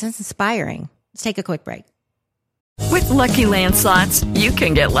 This is inspiring. Let's take a quick break. With Lucky Land Slots, you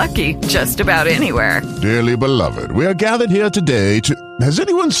can get lucky just about anywhere. Dearly beloved, we are gathered here today to... Has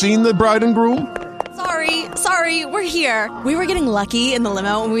anyone seen the bride and groom? Sorry, we're here. We were getting lucky in the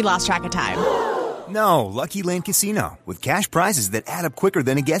limo and we lost track of time. No, Lucky Land Casino, with cash prizes that add up quicker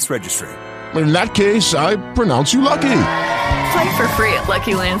than a guest registry. In that case, I pronounce you lucky. Play for free at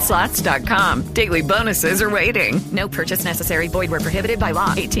LuckyLandSlots.com. Daily bonuses are waiting. No purchase necessary. Void where prohibited by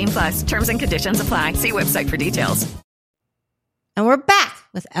law. 18+. Terms and conditions apply. See website for details. And we're back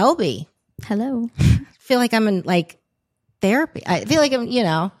with Elby. Hello. I feel like I'm in like therapy. I feel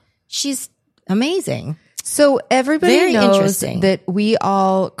like she's amazing. So everybody Very knows interesting. that we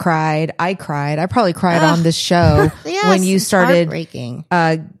all cried. I cried. I probably cried on this show when you started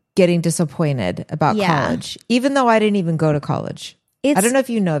getting disappointed about college, even though I didn't even go to college. I don't know if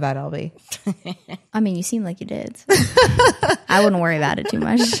you know that, Elby. I mean, you seem like you did. I wouldn't worry about it too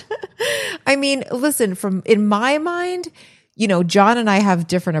much. I mean, listen, in my mind, John and I have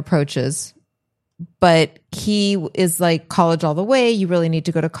different approaches, but he is like college all the way. You really need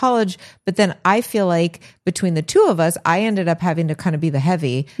to go to college. But then I feel like between the two of us, I ended up having to kind of be the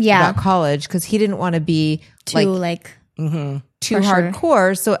heavy about college because he didn't want to be too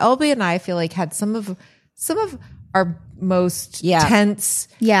hardcore. So Elby and I feel like had some of our most tense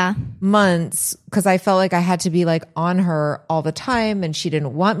months because I felt like I had to be like on her all the time and she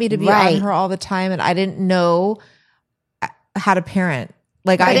didn't want me to be on her all the time. And I didn't know how to parent.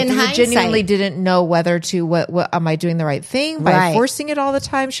 Like I genuinely didn't know whether to, what am I doing the right thing by forcing it all the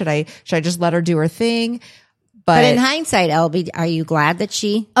time? Should I just let her do her thing? But in hindsight, Elby, are you glad that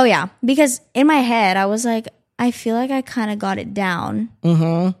she? Oh yeah. Because in my head, I was like, I feel like I kind of got it down.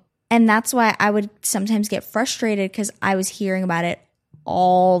 And that's why I would sometimes get frustrated because I was hearing about it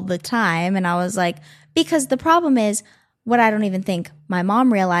all the time. And I was like, because the problem is what I don't even think my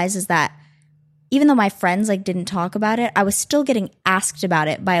mom realized is that even though my friends like didn't talk about it, I was still getting asked about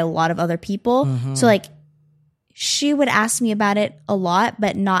it by a lot of other people. So like she would ask me about it a lot,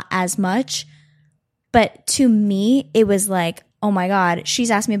 but not as much. But to me, it was like, oh my God,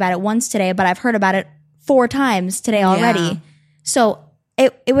 she's asked me about it once today, but I've heard about it 4 times today already. Yeah. So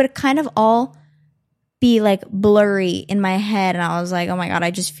it would kind of all be like blurry in my head. And I was like, oh my God,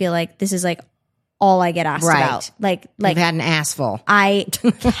 I just feel like this is like all I get asked about. Like you've had an ass full. I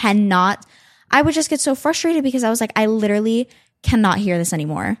cannot. I would just get so frustrated because I was like, I literally cannot hear this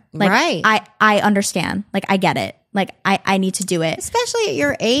anymore. Like, I understand. Like, I get it. Like I need to do it. Especially at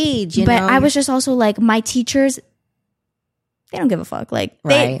your age, you but know. I was just also like, my teachers, they don't give a fuck. Like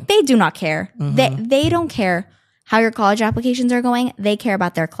they do not care. They don't care how your college applications are going. They care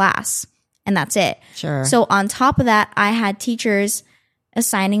about their class, and that's it. Sure. So on top of that, I had teachers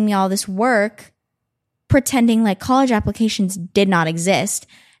assigning me all this work, pretending like college applications did not exist.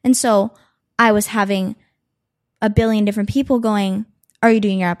 And so I was having a billion different people going, are you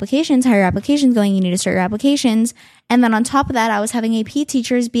doing your applications? How are your applications going? You need to start your applications. And then on top of that, I was having AP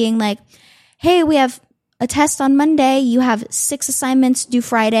teachers being like, hey, we have a test on Monday. You have 6 assignments due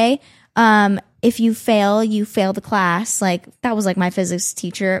Friday. If you fail the class. Like, that was like my physics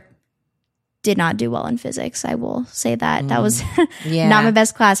teacher did not do well in physics. I will say that. That was not my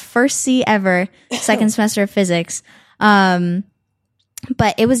best class. First C ever, second semester of physics.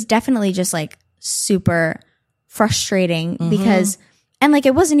 But it was definitely just like super frustrating because, and like,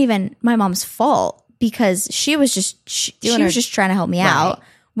 it wasn't even my mom's fault because she was just, she was just trying to help me out,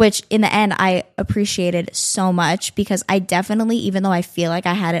 which in the end I appreciated so much because I definitely, even though I feel like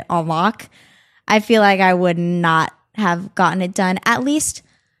I had it on lock, I feel like I would not have gotten it done, at least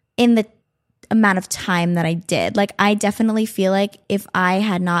in the amount of time that I did. Like, I definitely feel like if I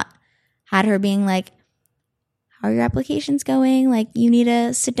had not had her being like, how are your applications going? Like, you need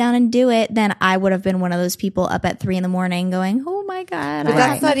to sit down and do it. Then I would have been one of those people up at 3 a.m. going, oh my God. But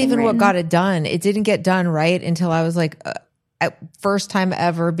that's not even what got it done. It didn't get done right until I was like, first time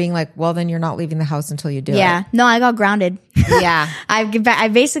ever being like, well, then you're not leaving the house until you do it. Yeah. No, I got grounded. Yeah. I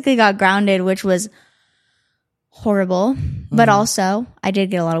basically got grounded, which was horrible. But also, I did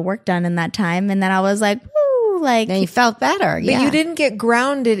get a lot of work done in that time. And then I was like, like, then you felt better. But you didn't get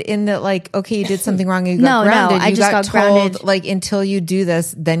grounded in that, like, okay, you did something wrong and you got grounded. No, I just got grounded. Like, until you do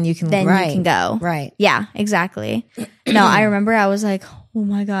this, then you can you can go. Right. Yeah, exactly. No, I remember I was like, oh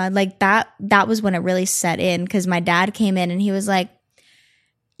my God, like that was when it really set in because my dad came in and he was like,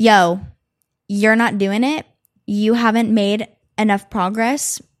 yo, you're not doing it. You haven't made enough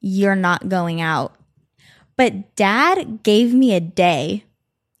progress. You're not going out. But Dad gave me a day.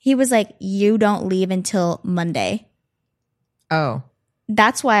 He was like, you don't leave until Monday. Oh.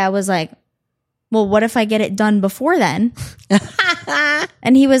 That's why I was like, well, what if I get it done before then?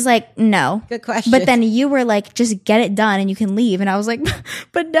 And he was like, no. Good question. But then you were like, just get it done and you can leave. And I was like,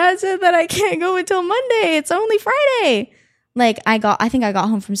 but Dad said that I can't go until Monday. It's only Friday. Like, I think I got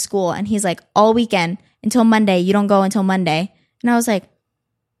home from school and he's like, all weekend until Monday. You don't go until Monday. And I was like,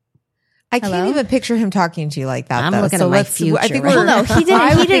 I can't even picture him talking to you like that. I'm looking at my future. I think well, no, he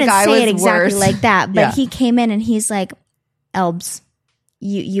didn't say it exactly like that. But Yeah. he came in and he's like, Elbs,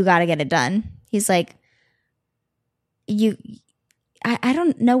 you got to get it done. He's like, I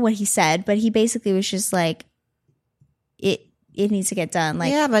don't know what he said, but he basically was just like, it needs to get done.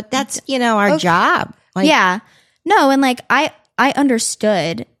 Like, yeah, but that's, our job. Like, yeah. No, and like, I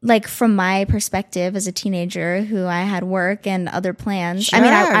understood, like, from my perspective as a teenager who I had work and other plans. Sure. I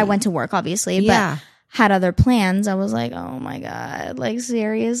mean, I went to work, obviously, Yeah. but had other plans. I was like, oh my God, like,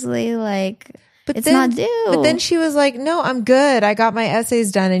 seriously, like, But it's then, not due. But then she was like, no, I'm good. I got my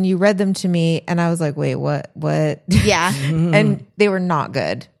essays done and you read them to me. And I was like, wait, what? Yeah. And they were not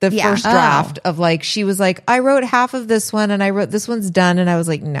good. The first draft of like, she was like, I wrote half of this one and I wrote this one's done. And I was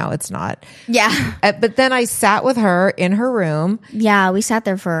like, no, it's not. Yeah. But then I sat with her in her room. Yeah. We sat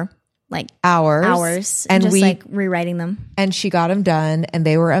there for like hours and just like rewriting them. And she got them done and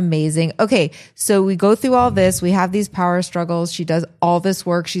they were amazing. Okay. So we go through all this. We have these power struggles. She does all this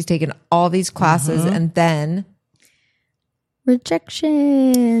work. She's taken all these classes and then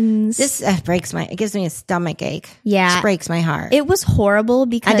rejections. This it gives me a stomach ache. Yeah. It breaks my heart. It was horrible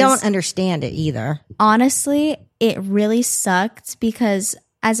because I don't understand it either. Honestly, it really sucked because,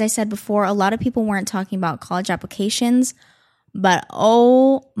 as I said before, a lot of people weren't talking about college applications. But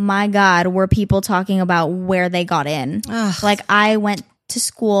oh my God, were people talking about where they got in. Ugh. Like, I went to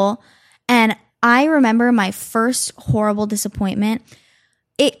school and I remember my first horrible disappointment.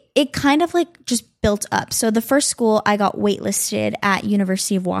 It kind of like just built up. So the first school I got waitlisted at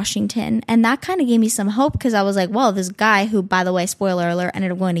University of Washington. And that kind of gave me some hope because I was like, well, this guy who, by the way, spoiler alert,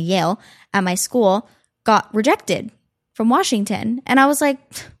 ended up going to Yale at my school got rejected from Washington. And I was like,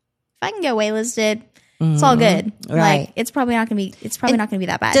 if I can get waitlisted, it's all good. Right. Like, it's probably not going to be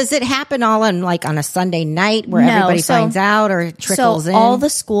that bad. Does it happen all on a Sunday night where everybody finds out or trickles in? All the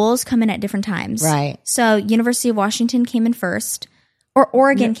schools come in at different times. Right. So University of Washington came in first, or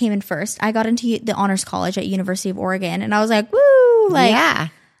Oregon came in first. I got into the honors college at University of Oregon and I was like, woo, like, yeah.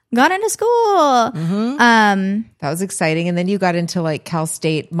 Got into school. that was exciting. And then you got into like Cal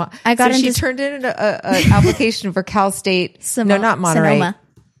State. She turned in an application for Cal State. No, not Monterey. Sonoma.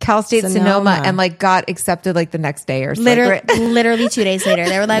 Cal State Sonoma and like got accepted like the next day or something. Literally 2 days later.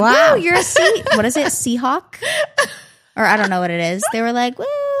 They were like, wow, you're a what is it? Seahawk? Or I don't know what it is. They were like, woo.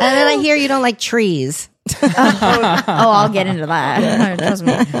 And then I hear you don't like trees. I'll get into that. Trust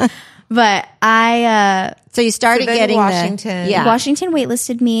me. But so you started getting Washington. Washington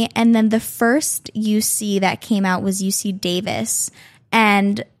waitlisted me. And then the first UC that came out was UC Davis.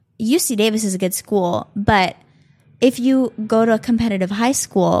 And UC Davis is a good school, but if you go to a competitive high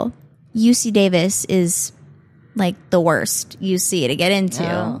school, UC Davis is like the worst UC to get into.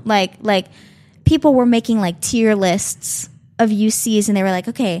 Oh. Like people were making like tier lists of UCs and they were like,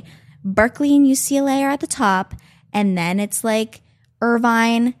 okay, Berkeley and UCLA are at the top, and then it's like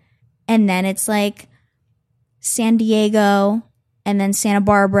Irvine, and then it's like San Diego, and then Santa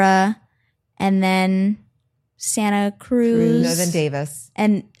Barbara, and then Santa Cruz. No, then Davis.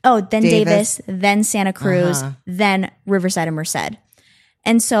 And then Davis, then Santa Cruz, then Riverside and Merced.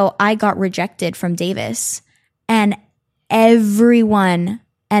 And so I got rejected from Davis, and everyone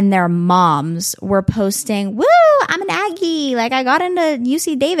and their moms were posting, woo, I'm an Aggie. Like I got into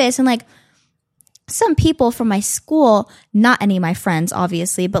UC Davis, and like some people from my school, not any of my friends,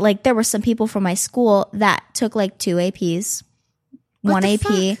 obviously, but like there were some people from my school that took like 2 APs, one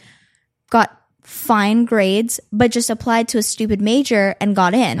AP, got fine grades, but just applied to a stupid major and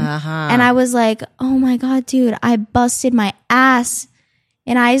got in. And I was like, oh my God, dude, I busted my ass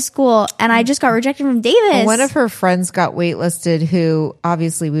in high school and I just got rejected from Davis. One of her friends got waitlisted who,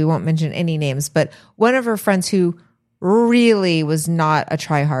 obviously we won't mention any names, but one of her friends who really was not a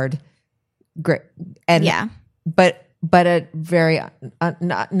tryhard, but a very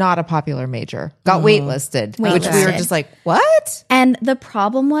not a popular major, got waitlisted, which we were just like, what? And the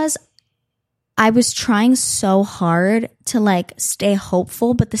problem was I was trying so hard to like stay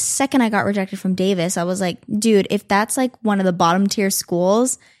hopeful, but the second I got rejected from Davis, I was like, dude, if that's like one of the bottom tier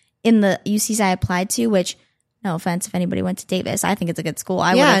schools in the UCs I applied to, which no offense if anybody went to Davis, I think it's a good school.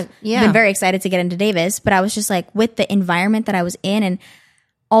 I would have been very excited to get into Davis, but I was just like, with the environment that I was in and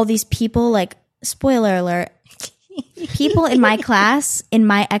all these people, like, spoiler alert, people in my class, in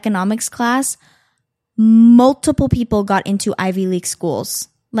my economics class, multiple people got into Ivy League schools.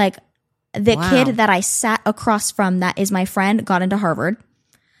 Like, the kid that I sat across from that is my friend got into Harvard.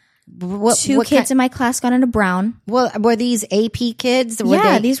 Two kids in my class got into Brown. Well, were these AP kids?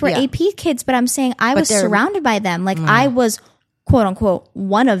 These were AP kids, but I'm saying I was surrounded by them. Like I was, quote unquote,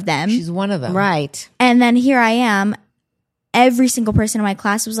 one of them. She's one of them. Right. And then here I am. Every single person in my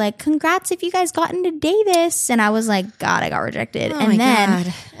class was like, congrats if you guys got into Davis. And I was like, God, I got rejected. Oh my God,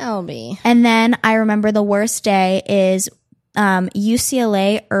 Elby. And then I remember the worst day is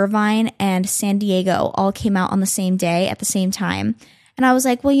UCLA, Irvine, and San Diego all came out on the same day at the same time. And I was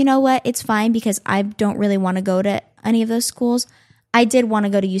like, well, you know what? It's fine because I don't really want to go to any of those schools. I did want to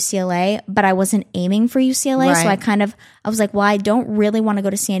go to UCLA, but I wasn't aiming for UCLA. Right. So I was like, well, I don't really want to go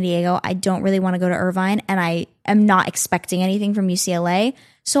to San Diego. I don't really want to go to Irvine. And I am not expecting anything from UCLA.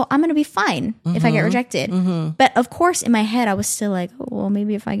 So I'm going to be fine if I get rejected. But of course, in my head, I was still like, oh, well,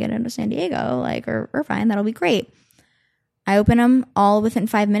 maybe if I get into San Diego, like, or Irvine, that'll be great. I open them all within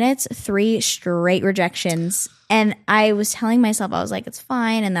 5 minutes, 3 straight rejections. And I was telling myself, I was like, it's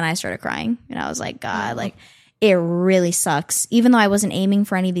fine. And then I started crying. And I was like, God, like, it really sucks. Even though I wasn't aiming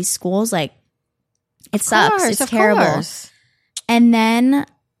for any of these schools, like, it sucks. It's terrible. And then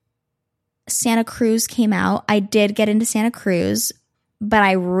Santa Cruz came out. I did get into Santa Cruz, but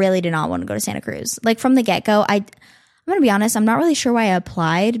I really did not want to go to Santa Cruz. Like, from the get-go, I'm going to be honest, I'm not really sure why I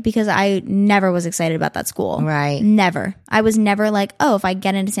applied because I never was excited about that school. Right. Never. I was never like, oh, if I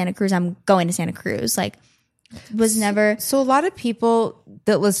get into Santa Cruz, I'm going to Santa Cruz. Like, was never. So a lot of people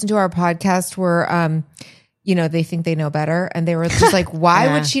that listen to our podcast were, they think they know better. And they were just like,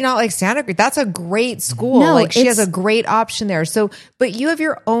 why would she not like Santa Cruz? That's a great school. No, like, she has a great option there. So, but you have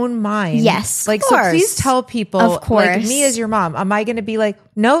your own mind. Yes. Like, so please tell people, of course. Like me as your mom, am I going to be like,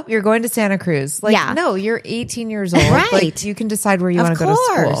 nope, you're going to Santa Cruz? Like, no, you're 18 years old. Right. Like, you can decide where you want to go to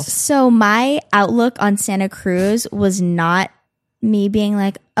school. So my outlook on Santa Cruz was not me being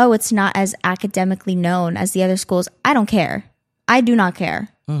like, oh, it's not as academically known as the other schools. I don't care. I do not care.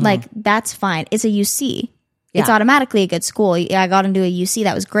 Like, that's fine. It's a UC. It's automatically a good school. I got into a UC.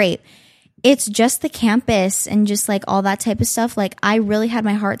 That was great. It's just the campus and just like all that type of stuff. Like, I really had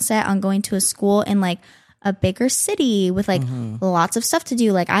my heart set on going to a school in like a bigger city with like lots of stuff to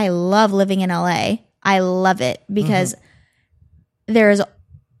do. Like, I love living in LA. I love it because there's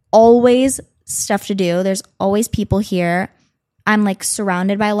always stuff to do. There's always people here. I'm like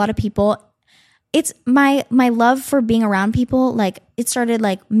surrounded by a lot of people. It's my love for being around people. Like, it started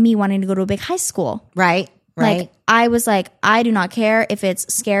like me wanting to go to a big high school. Right. Right. Like, I was like, I do not care if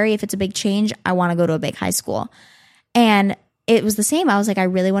it's scary, if it's a big change. I want to go to a big high school. And it was the same. I was like, I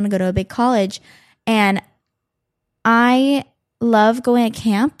really want to go to a big college. And I love going to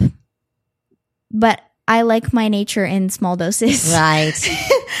camp, but I like my nature in small doses. Right.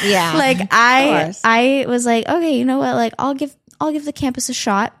 Yeah. Like I was like, okay, you know what? Like I'll give the campus a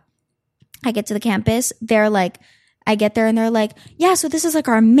shot. I get to the campus. They're like, I get there and they're like, yeah, so this is like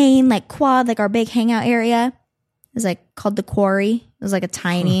our main like quad, like our big hangout area. It's like called the Quarry. It was like a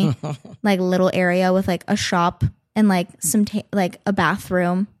tiny like little area with like a shop and like some like a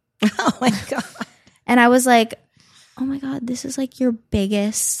bathroom. Oh my God. And I was like, oh my God, this is like your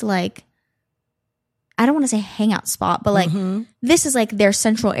biggest like, I don't want to say hangout spot, but like this is like their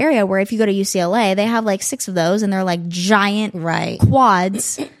central area where if you go to UCLA, they have like 6 of those and they're like giant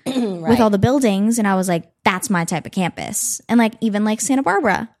quads with all the buildings. And I was like, that's my type of campus. And like even like Santa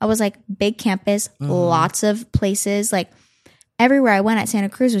Barbara, I was like big campus, lots of places. Like everywhere I went at Santa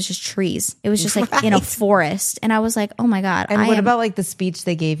Cruz was just trees. It was just like in a forest. And I was like, oh my God. And what about like the speech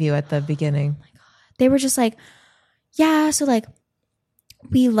they gave you at the beginning? Oh my God. They were just like, yeah, so like,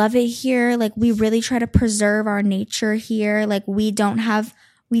 we love it here. Like we really try to preserve our nature here. Like we don't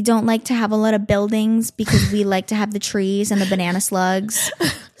like to have a lot of buildings because we like to have the trees and the banana slugs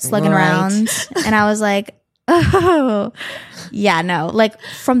slugging around. And I was like, oh yeah, no. Like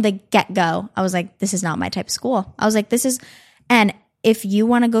from the get-go, I was like, this is not my type of school. I was like, and if you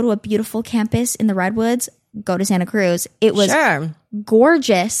want to go to a beautiful campus in the Redwoods, go to Santa Cruz. It was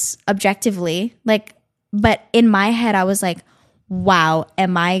gorgeous objectively. Like, but in my head, I was like, wow,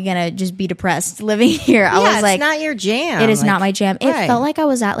 am I going to just be depressed living here? I was like, it's not your jam. It is not my jam. It felt like I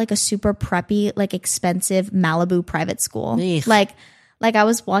was at like a super preppy, like expensive Malibu private school. Like I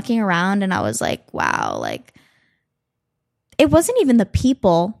was walking around and I was like, wow, like it wasn't even the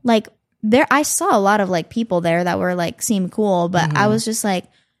people. Like there, I saw a lot of like people there that were like, seemed cool, but I was just like,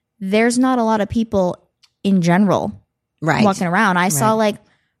 there's not a lot of people in general walking around. I saw like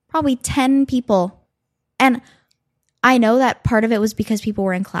probably 10 people. And I know that part of it was because people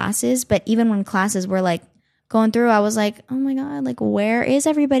were in classes, but even when classes were like going through, I was like, oh my God, like where is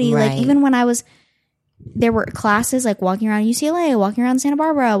everybody? Like even when there were classes like walking around UCLA, walking around Santa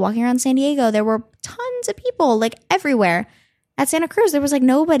Barbara, walking around San Diego, there were tons of people like everywhere. At Santa Cruz, there was like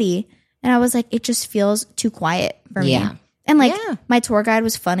nobody. And I was like, it just feels too quiet for me. And like my tour guide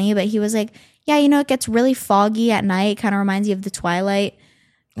was funny, but he was like, yeah, you know, it gets really foggy at night. Kind of reminds you of the Twilight.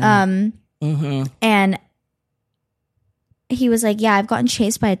 And he was like, yeah, I've gotten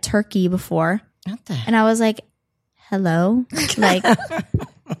chased by a turkey before. And I was like, hello? Like,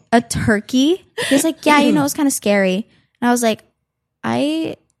 a turkey? He was like, yeah, you know, it's kind of scary. And I was like,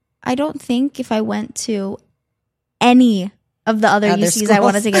 I don't think if I went to any of the other UCs schools I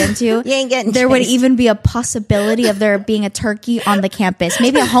wanted to get into, there would even be a possibility of there being a turkey on the campus.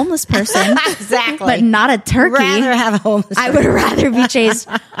 Maybe a homeless person. Exactly. But not a turkey. Rather have a homeless person. I would rather be chased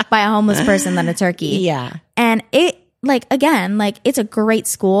by a homeless person than a turkey. Yeah. And it, like, again, like, it's a great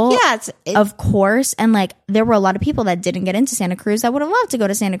school. Yeah, of course. And, like, there were a lot of people that didn't get into Santa Cruz that would have loved to go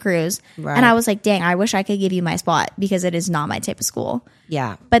to Santa Cruz. Right. And I was like, dang, I wish I could give you my spot because it is not my type of school.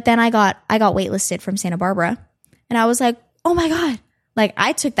 Yeah. But then I got waitlisted from Santa Barbara. And I was like, oh, my God. Like,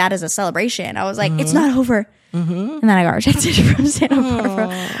 I took that as a celebration. I was like, it's not over. And then I got rejected from Santa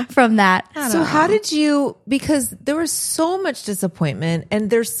Barbara from that. So how did you, because there was so much disappointment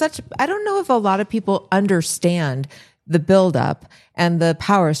and I don't know if a lot of people understand the buildup and the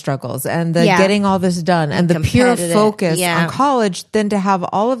power struggles and the getting all this done and the pure focus on college, then to have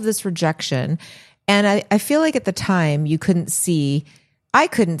all of this rejection. And I feel like at the time I couldn't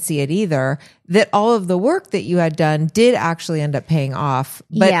see it either, that all of the work that you had done did actually end up paying off.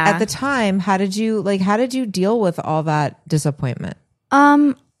 But at the time, how did you deal with all that disappointment?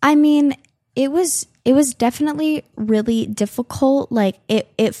 I mean, it was definitely really difficult. Like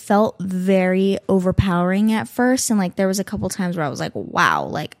it felt very overpowering at first. And like, there was a couple times where I was like, wow,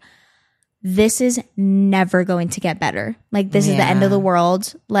 like this is never going to get better. Like this is the end of the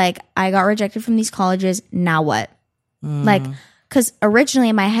world. Like I got rejected from these colleges. Now what? Like, cause originally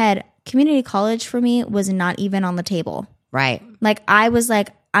in my head, community college for me was not even on the table. Right. Like I was like,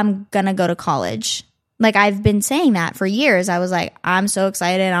 I'm gonna go to college. Like I've been saying that for years. I was like, I'm so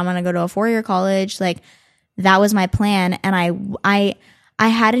excited. I'm going to go to a 4-year college. Like that was my plan. And I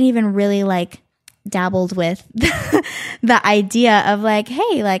hadn't even really like dabbled with the idea of like,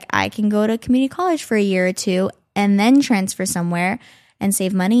 hey, like I can go to community college for a year or two and then transfer somewhere and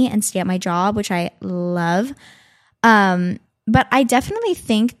save money and stay at my job, which I love. But I definitely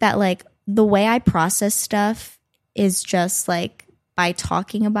think that like the way I process stuff is just like by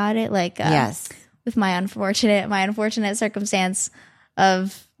talking about it. Like, yes. with my unfortunate circumstance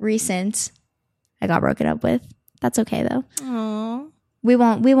of recent, I got broken up with. That's okay though. Aww. We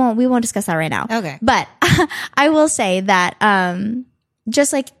won't discuss that right now. Okay. But I will say that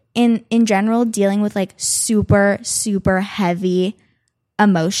just like in general, dealing with like super, super heavy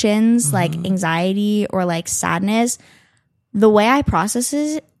emotions like anxiety or like sadness, the way I process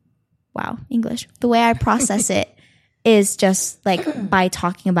it, the way I process it is just like by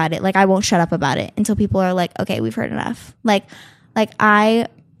talking about it. Like I won't shut up about it until people are like, okay, we've heard enough. Like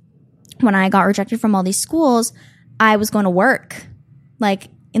when I got rejected from all these schools, I was going to work. Like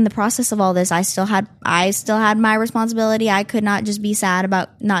in the process of all this, I still had my responsibility. I could not just be sad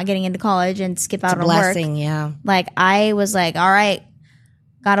about not getting into college and skip out on blessing, work. Yeah. Like I was like, all right,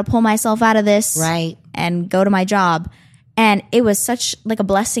 got to pull myself out of this, right, and go to my job. And it was such like a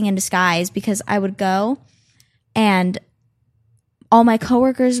blessing in disguise because I would go and all my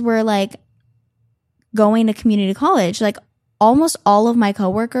coworkers were like going to community college. Like almost all of my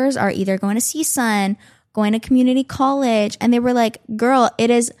coworkers are either going to CSUN, going to community college. And they were like, girl, it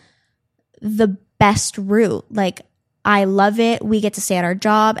is the best route. Like I love it. We get to stay at our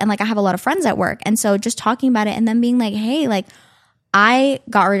job. And like I have a lot of friends at work. And so just talking about it and then being like, hey, like I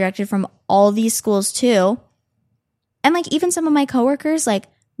got rejected from all these schools too. And like even some of my coworkers, like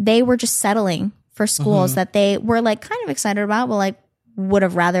they were just settling for schools that they were like kind of excited about, but like would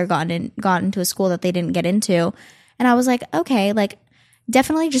have rather gotten into a school that they didn't get into. And I was like, okay, like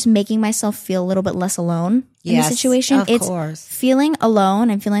definitely just making myself feel a little bit less alone in the situation. Of course. Feeling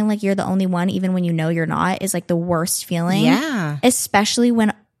alone and feeling like you're the only one, even when you know you're not, is like the worst feeling. Yeah. Especially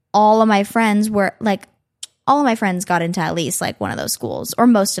when all of my friends got into at least like one of those schools or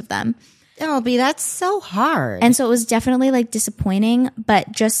most of them. Elby, that's so hard. And so it was definitely like disappointing,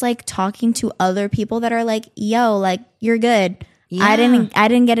 but just like talking to other people that are like, yo, like you're good. Yeah. I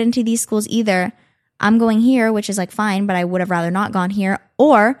didn't get into these schools either. I'm going here, which is like fine, but I would have rather not gone here.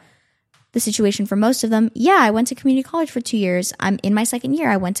 Or the situation for most of them, yeah, I went to community college for 2 years. I'm in my second year.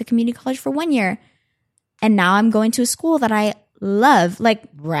 I went to community college for 1 year. And now I'm going to a school that I love. Like,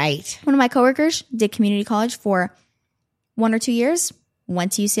 right. One of my coworkers did community college for 1 or 2 years,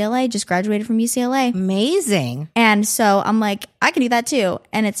 went to UCLA, just graduated from UCLA. Amazing. And so I'm like, I can do that too.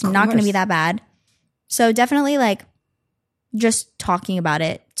 And it's not going to be that bad. So definitely like just talking about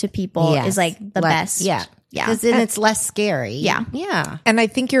it to people is like the best. Yeah. Yeah. Because then it's less scary. Yeah. Yeah. And I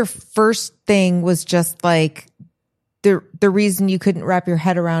think your first thing was just like the reason you couldn't wrap your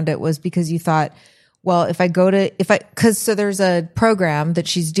head around it was because you thought, well, so there's a program that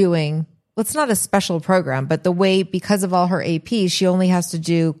she's doing. Well, it's not a special program, but because of all her APs, she only has to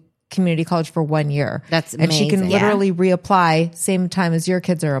do community college for 1 year. That's amazing. And she can literally reapply same time as your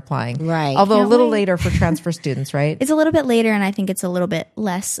kids are applying. Right. Although a little later for transfer students, right? It's a little bit later, and I think it's a little bit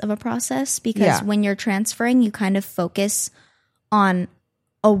less of a process because when you're transferring, you kind of focus on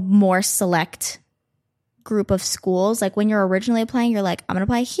a more select group of schools. Like when you're originally applying, you're like, I'm going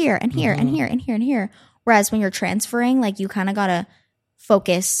to apply here and here and here and here and here. Whereas when you're transferring, like you kind of got to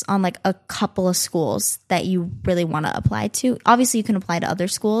focus on like a couple of schools that you really want to apply to. Obviously you can apply to other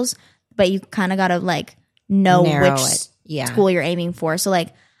schools, but you kind of got to like know which school you're aiming for. So like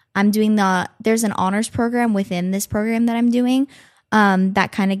I'm doing there's an honors program within this program that I'm doing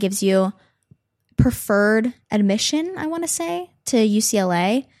that kind of gives you preferred admission, I want to say, to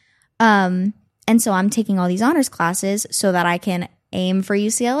UCLA. And so I'm taking all these honors classes so that I can aim for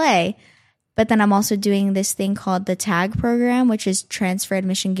UCLA. But then I'm also doing this thing called the TAG program, which is Transfer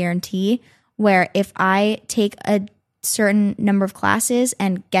Admission Guarantee, where if I take a certain number of classes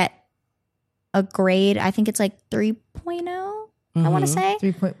and get a grade, I think it's like 3.0, I want to say.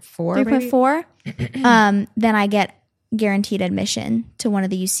 3.4. Then I get guaranteed admission to one of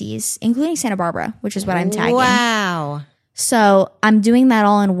the UCs, including Santa Barbara, which is what I'm tagging. Wow. So I'm doing that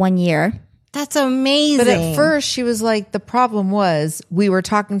all in 1 year. That's amazing. But at first she was like, the problem was we were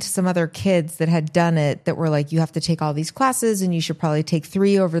talking to some other kids that had done it that were like, you have to take all these classes and you should probably take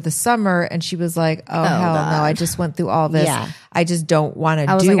 3 over the summer. And she was like, oh hell God. No, I just went through all this. Yeah. I just don't want to do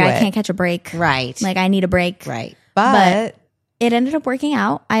it. I was like, I can't catch a break. Right. Like I need a break. Right. But it ended up working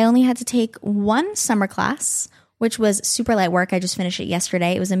out. I only had to take 1 summer class, which was super light work. I just finished it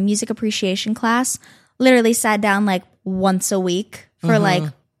yesterday. It was a music appreciation class. Literally sat down like once a week for like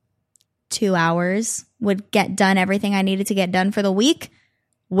 2 hours, would get done everything I needed to get done for the week,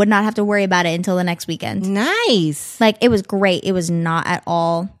 would not have to worry about it until the next weekend. Nice. Like it was great. It was not at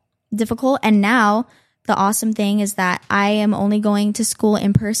all difficult. And now the awesome thing is that I am only going to school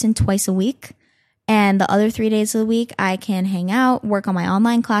in person twice a week. And the other 3 days of the week, I can hang out, work on my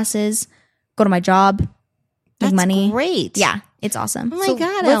online classes, go to my job, make money. Great. Yeah. It's awesome. Oh my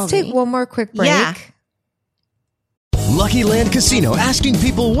God, Let's Elby. take one more quick break. Yeah. Lucky Land Casino, asking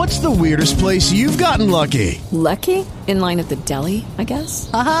people, what's the weirdest place you've gotten lucky? Lucky? In line at the deli, I guess?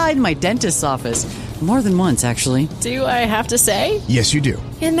 Aha, in my dentist's office. More than once, actually. Do I have to say? Yes, you do.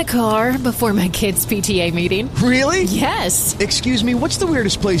 In the car before my kids' PTA meeting. Really? Yes. Excuse me, what's the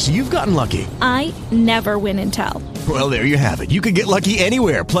weirdest place you've gotten lucky? I never win and tell. Well, there you have it. You can get lucky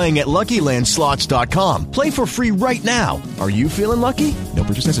anywhere, playing at LuckyLandSlots.com. Play for free right now. Are you feeling lucky? No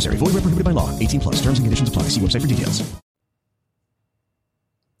purchase necessary. Void where prohibited by law. 18 plus. Terms and conditions apply. See website for details.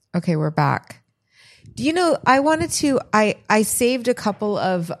 Okay, we're back. Do you know, I saved a couple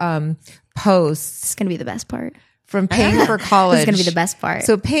of posts. It's going to be the best part. From Paying for College. It's going to be the best part.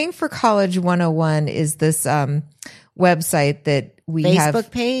 So Paying for College 101 is this website that we have.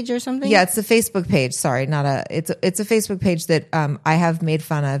 Facebook page or something? Yeah, it's a Facebook page. Sorry, it's a Facebook page that I have made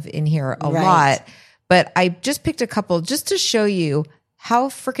fun of in here a lot. But I just picked a couple just to show you how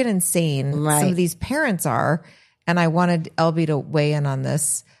freaking insane some of these parents are. And I wanted Elby to weigh in on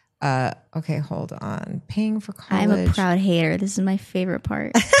this. Okay, hold on. Paying for College. I'm a proud hater. This is my favorite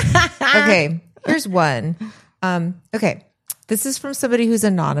part. Okay, here's one. Okay, this is from somebody who's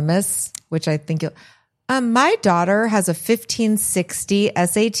anonymous, which I think my daughter has a 1560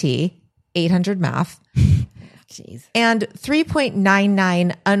 SAT, 800 math, Jeez. and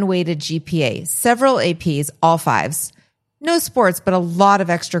 3.99 unweighted GPA, several APs, all fives. No sports, but a lot of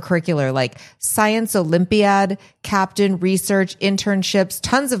extracurricular like science Olympiad, captain, research, internships,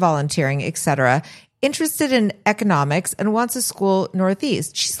 tons of volunteering, etc. Interested in economics and wants a school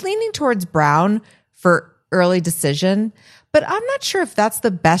Northeast. She's leaning towards Brown for early decision, but I'm not sure if that's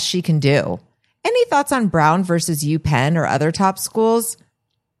the best she can do. Any thoughts on Brown versus UPenn or other top schools?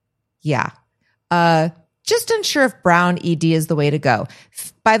 Yeah. Just unsure if Brown ED is the way to go.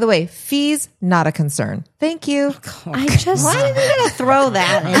 By the way, fees, not a concern. Thank you. I just Why are they going to throw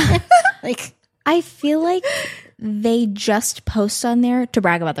that in? I feel like they just post on there to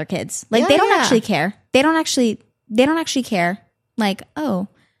brag about their kids. Like they don't actually care. They don't actually care. Like, oh,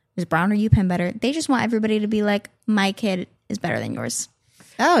 is Brown or UPenn better? They just want everybody to be like, my kid is better than yours.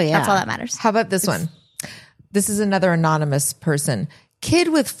 Oh, yeah. That's all that matters. How about this one? This is another anonymous person.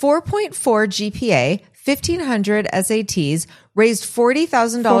 Kid with 4.4 GPA, 1,500 SATs, raised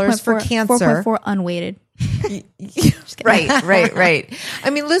 $40,000 for cancer. 4.4 unweighted. Right. I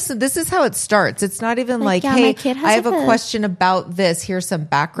mean, listen, this is how it starts. It's not even like, yeah, hey, kid has I have a question about this. Here's some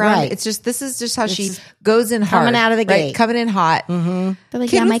background. Right. It's just, this is just how she goes in hard. Coming out of the gate. Coming in hot. Mm-hmm. They're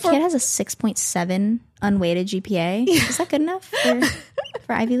like, my kid has a 6.7 unweighted GPA. Is that good enough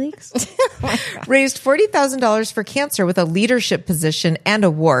for Ivy Leagues? Raised $40,000 for cancer with a leadership position and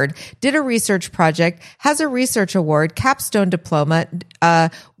award. Did a research project. Has a research award. Capstone diploma.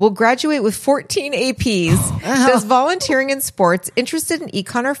 Will graduate with 14 APs. Does volunteering in sports. Interested in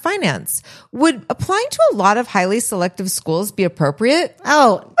econ or finance. Would applying to a lot of highly selective schools be appropriate?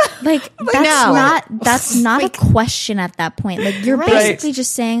 Oh, like that's not a question at that point. Like you're basically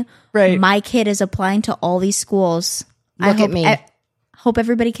just saying, my kid is applying to all these schools. I hope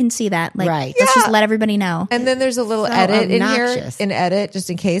everybody can see that. Like, let's just let everybody know. And then there's a little edit in here, an edit just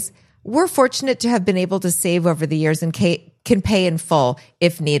in case. We're fortunate to have been able to save over the years and can pay in full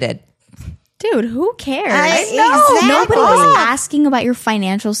if needed. Dude, who cares? I know. Exactly. Nobody's asking about your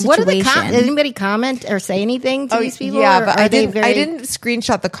financial situation. What are did anybody comment or say anything to these people? Yeah, but I didn't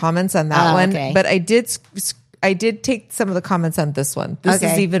screenshot the comments on that one, but I did take some of the comments on this one. This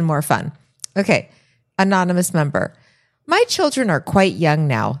is even more fun. Okay. Anonymous member. My children are quite young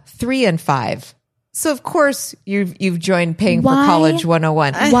now, 3 and 5. So of course you've joined Paying for College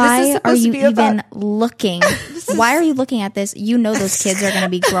 101. Why are you even looking? Why are you looking at this? You know those kids are going to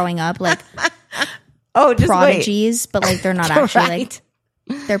be growing up like just prodigies, but like they're not actually like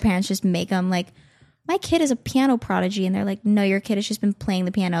their parents just make them like, my kid is a piano prodigy, and they're like, no, your kid has just been playing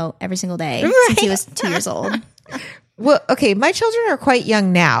the piano every single day since he was 2 years old. Well, okay, my children are quite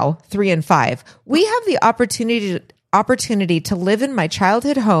young now, 3 and 5. We have the opportunity to live in my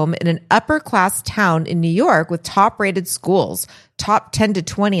childhood home in an upper class town in New York with top rated schools, top 10 to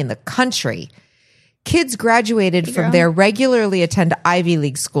 20 in the country. Kids graduated from there regularly attend Ivy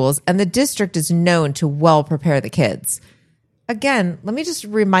League schools, and the district is known to well prepare the kids. Again, let me just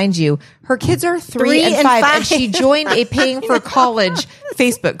remind you, her kids are 3 and 5, and she joined a Paying for College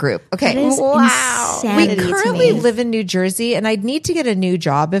Facebook group. Okay. Wow. We currently live in New Jersey, and I'd need to get a new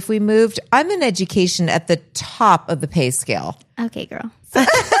job if we moved. I'm in education at the top of the pay scale. Okay, girl. All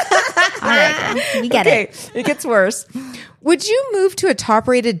right, girl. We get it. It gets worse. Would you move to a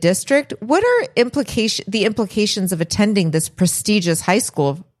top-rated district? What are the implications of attending this prestigious high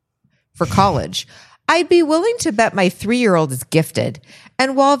school for college? I'd be willing to bet my 3-year-old is gifted.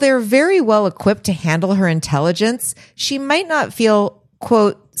 And while they're very well equipped to handle her intelligence, she might not feel,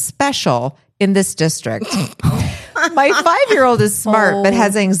 quote, special in this district. My 5-year-old is smart, but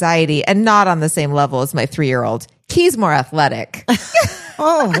has anxiety and not on the same level as my 3-year-old. He's more athletic.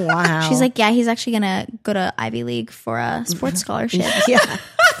 Oh, wow. She's like, yeah, he's actually going to go to Ivy League for a sports scholarship. Yeah.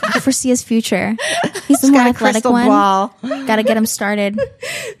 I foresee his future. He's the more athletic one. Got to get him started.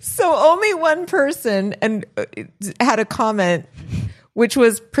 So only one person had a comment, which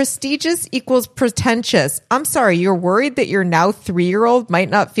was prestigious equals pretentious. I'm sorry, you're worried that your now 3-year-old might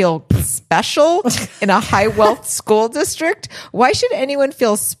not feel special in a high wealth school district? Why should anyone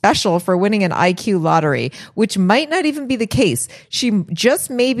feel special for winning an IQ lottery, which might not even be the case? She just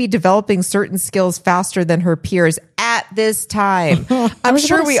may be developing certain skills faster than her peers at this time. I'm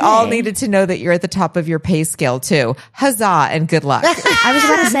sure we all needed to know that you're at the top of your pay scale too. Huzzah and good luck. I was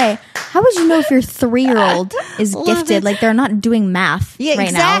about to say, how would you know if your 3-year-old is gifted? Like, they're not doing math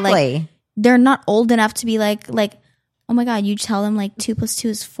right now. Like, they're not old enough to be like, oh my God, you tell them like 2 + 2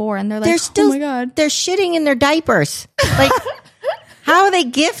 is 4. And they're like, oh my God. They're shitting in their diapers. Like, how are they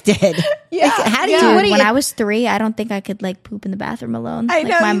gifted? Yeah. Like, how do you, Dude, what do you, when I was 3, I don't think I could like poop in the bathroom alone. I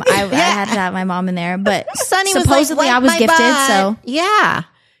know. I had to have my mom in there, but Sonny was supposedly like, I was gifted. butt. So yeah.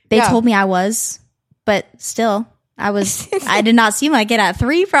 they told me I was, but still I did not seem like it at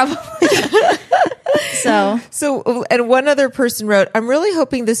 3 probably. So, and one other person wrote, I'm really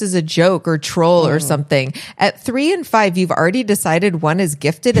hoping this is a joke or troll or something. At 3 and 5, you've already decided one is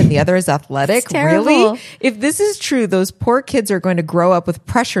gifted and the other is athletic. Really? If this is true, those poor kids are going to grow up with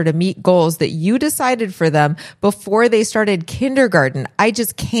pressure to meet goals that you decided for them before they started kindergarten. I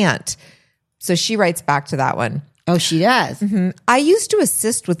just can't. So she writes back to that one. Oh, she does. Mm-hmm. I used to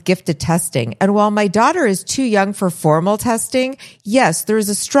assist with gifted testing, and while my daughter is too young for formal testing, yes, there is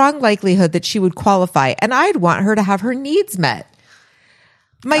a strong likelihood that she would qualify, and I'd want her to have her needs met.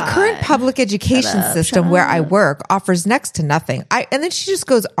 My current public education system where I work offers next to nothing. And then she just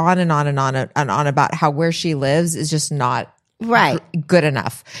goes on and on and on and on about how where she lives is just not good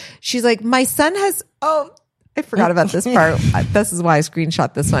enough. She's like, my son has, I forgot about this part. This is why I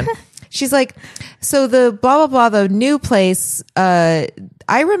screenshot this one. She's like, so the blah, blah, blah, the new place,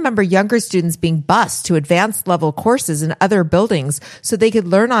 I remember younger students being bused to advanced level courses in other buildings so they could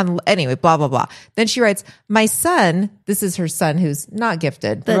learn anyway, blah, blah, blah. Then she writes, my son, this is her son who's not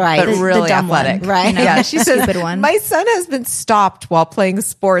gifted, but really the athletic. One, right? Yeah, she says, my son has been stopped while playing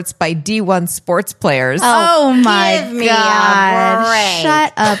sports by D1 sports players. Oh my God.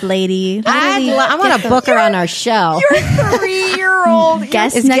 Shut up, lady. I want to book her on our show. Your 3-year-old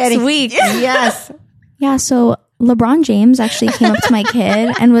guest next week. Yes. Yeah, so LeBron James actually came up to my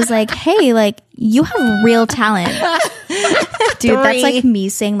kid and was like, hey, like, you have real talent. Dude, that's like me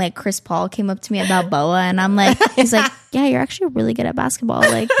saying like Chris Paul came up to me about Balboa, and I'm like, he's like, yeah, you're actually really good at basketball.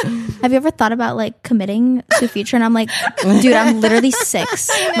 Like, have you ever thought about like committing to the future? And I'm like, dude, I'm literally 6.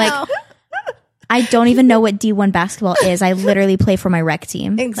 Like, I don't even know what D1 basketball is. I literally play for my rec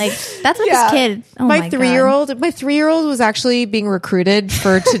team. Like, that's what this kid. Oh my God. My 3-year-old was actually being recruited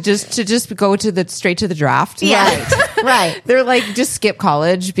to just go straight to the draft. Yeah, right. They're like, just skip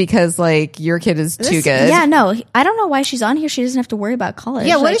college because like your kid is too good. Yeah, no, I don't know why she's on here. She doesn't have to worry about college.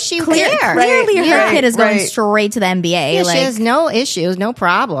 Yeah, like, what is she clearly her kid is going straight to the NBA. Yeah, like, she has no issues, no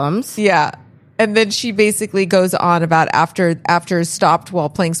problems. Yeah. And then she basically goes on about after stopped while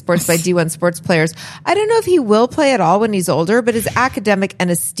playing sports by D1 sports players. I don't know if he will play at all when he's older, but his academic and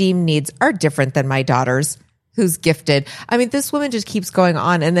esteem needs are different than my daughter's, who's gifted. I mean, this woman just keeps going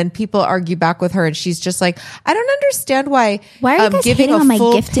on, and then people argue back with her, and she's just like, I don't understand why are you guys giving hating a on my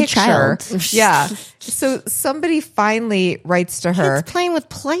full gifted picture. child? Yeah. So somebody finally writes to her. He's playing with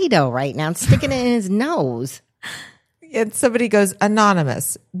Play-Doh right now and sticking it in his nose. And somebody goes,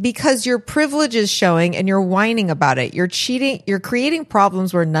 anonymous, because your privilege is showing and you're whining about it. You're cheating. You're creating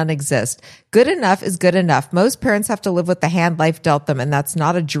problems where none exist. Good enough is good enough. Most parents have to live with the hand life dealt them, and that's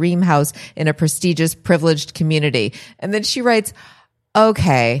not a dream house in a prestigious, privileged community. And then she writes,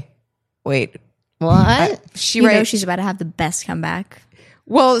 okay, wait. What? She writes, she's about to have the best comeback.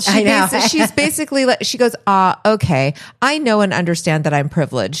 Well, she's basically, she goes, okay, I know and understand that I'm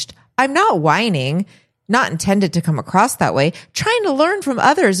privileged. I'm not whining. Not intended to come across that way, trying to learn from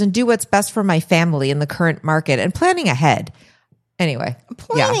others and do what's best for my family in the current market and planning ahead. Anyway.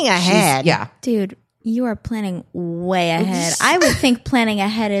 Planning ahead? Yeah. Dude, you are planning way ahead. I would think planning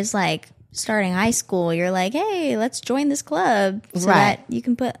ahead is like starting high school. You're like, hey, let's join this club so that you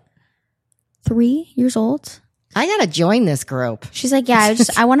can put 3 years old. I got to join this group. She's like, yeah,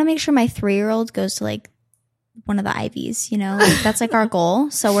 I want to make sure my 3-year-old goes to like one of the Ivies, you know, like that's like our goal.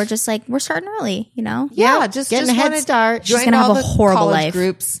 So we're just like, we're starting early, you know? Yeah, just getting a head start. She's going to have a horrible life.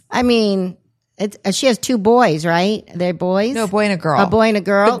 Groups. I mean, she has 2 boys, right? They're boys? No, a boy and a girl. A boy and a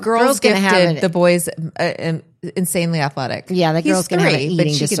girl. The girl's going to have the boy's insanely athletic. Yeah, the girl's going to have an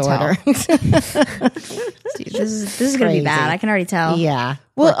eating disorder. Dude, this is going to be bad. I can already tell. Yeah.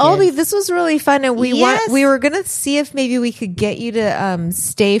 Well, Elby, this was really fun, and we were going to see if maybe we could get you to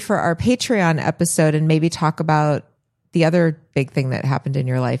stay for our Patreon episode and maybe talk about the other big thing that happened in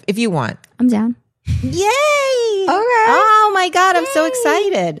your life, if you want. I'm down. Yay! Okay. Oh my God, I'm so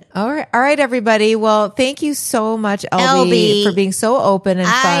excited. All right, everybody. Well, thank you so much, Elby, for being so open and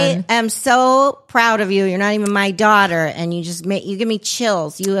fun. I am so proud of you. You're not even my daughter, and you give me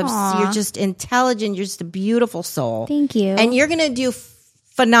chills. You're just intelligent. You're just a beautiful soul. Thank you. And you're going to do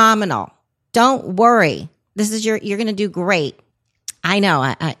phenomenal. Don't worry. You're going to do great. I know.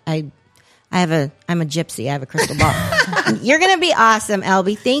 I'm a gypsy. I have a crystal ball. You're going to be awesome,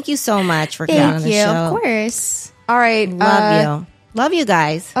 Elby. Thank you so much for coming on the show. Of course. All right. Love you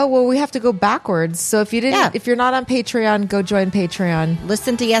guys. Oh, well, we have to go backwards. So if you're not on Patreon, go join Patreon.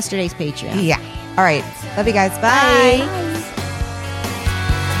 Listen to yesterday's Patreon. Yeah. All right. Love you guys. Bye.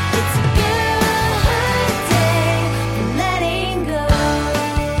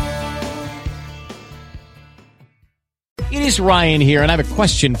 It is Ryan here, and I have a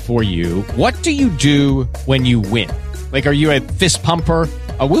question for you. What do you do when you win? Like, are you a fist pumper,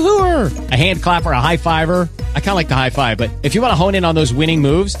 a woohooer, a hand clapper, a high fiver? I kind of like the high five, but if you want to hone in on those winning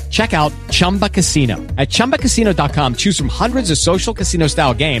moves, check out Chumba Casino. At ChumbaCasino.com, choose from hundreds of social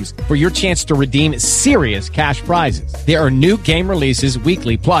casino-style games for your chance to redeem serious cash prizes. There are new game releases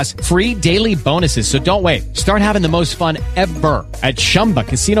weekly, plus free daily bonuses, so don't wait. Start having the most fun ever at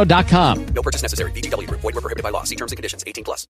ChumbaCasino.com. No purchase necessary. VGW. Void where prohibited by law. See terms and conditions. 18+.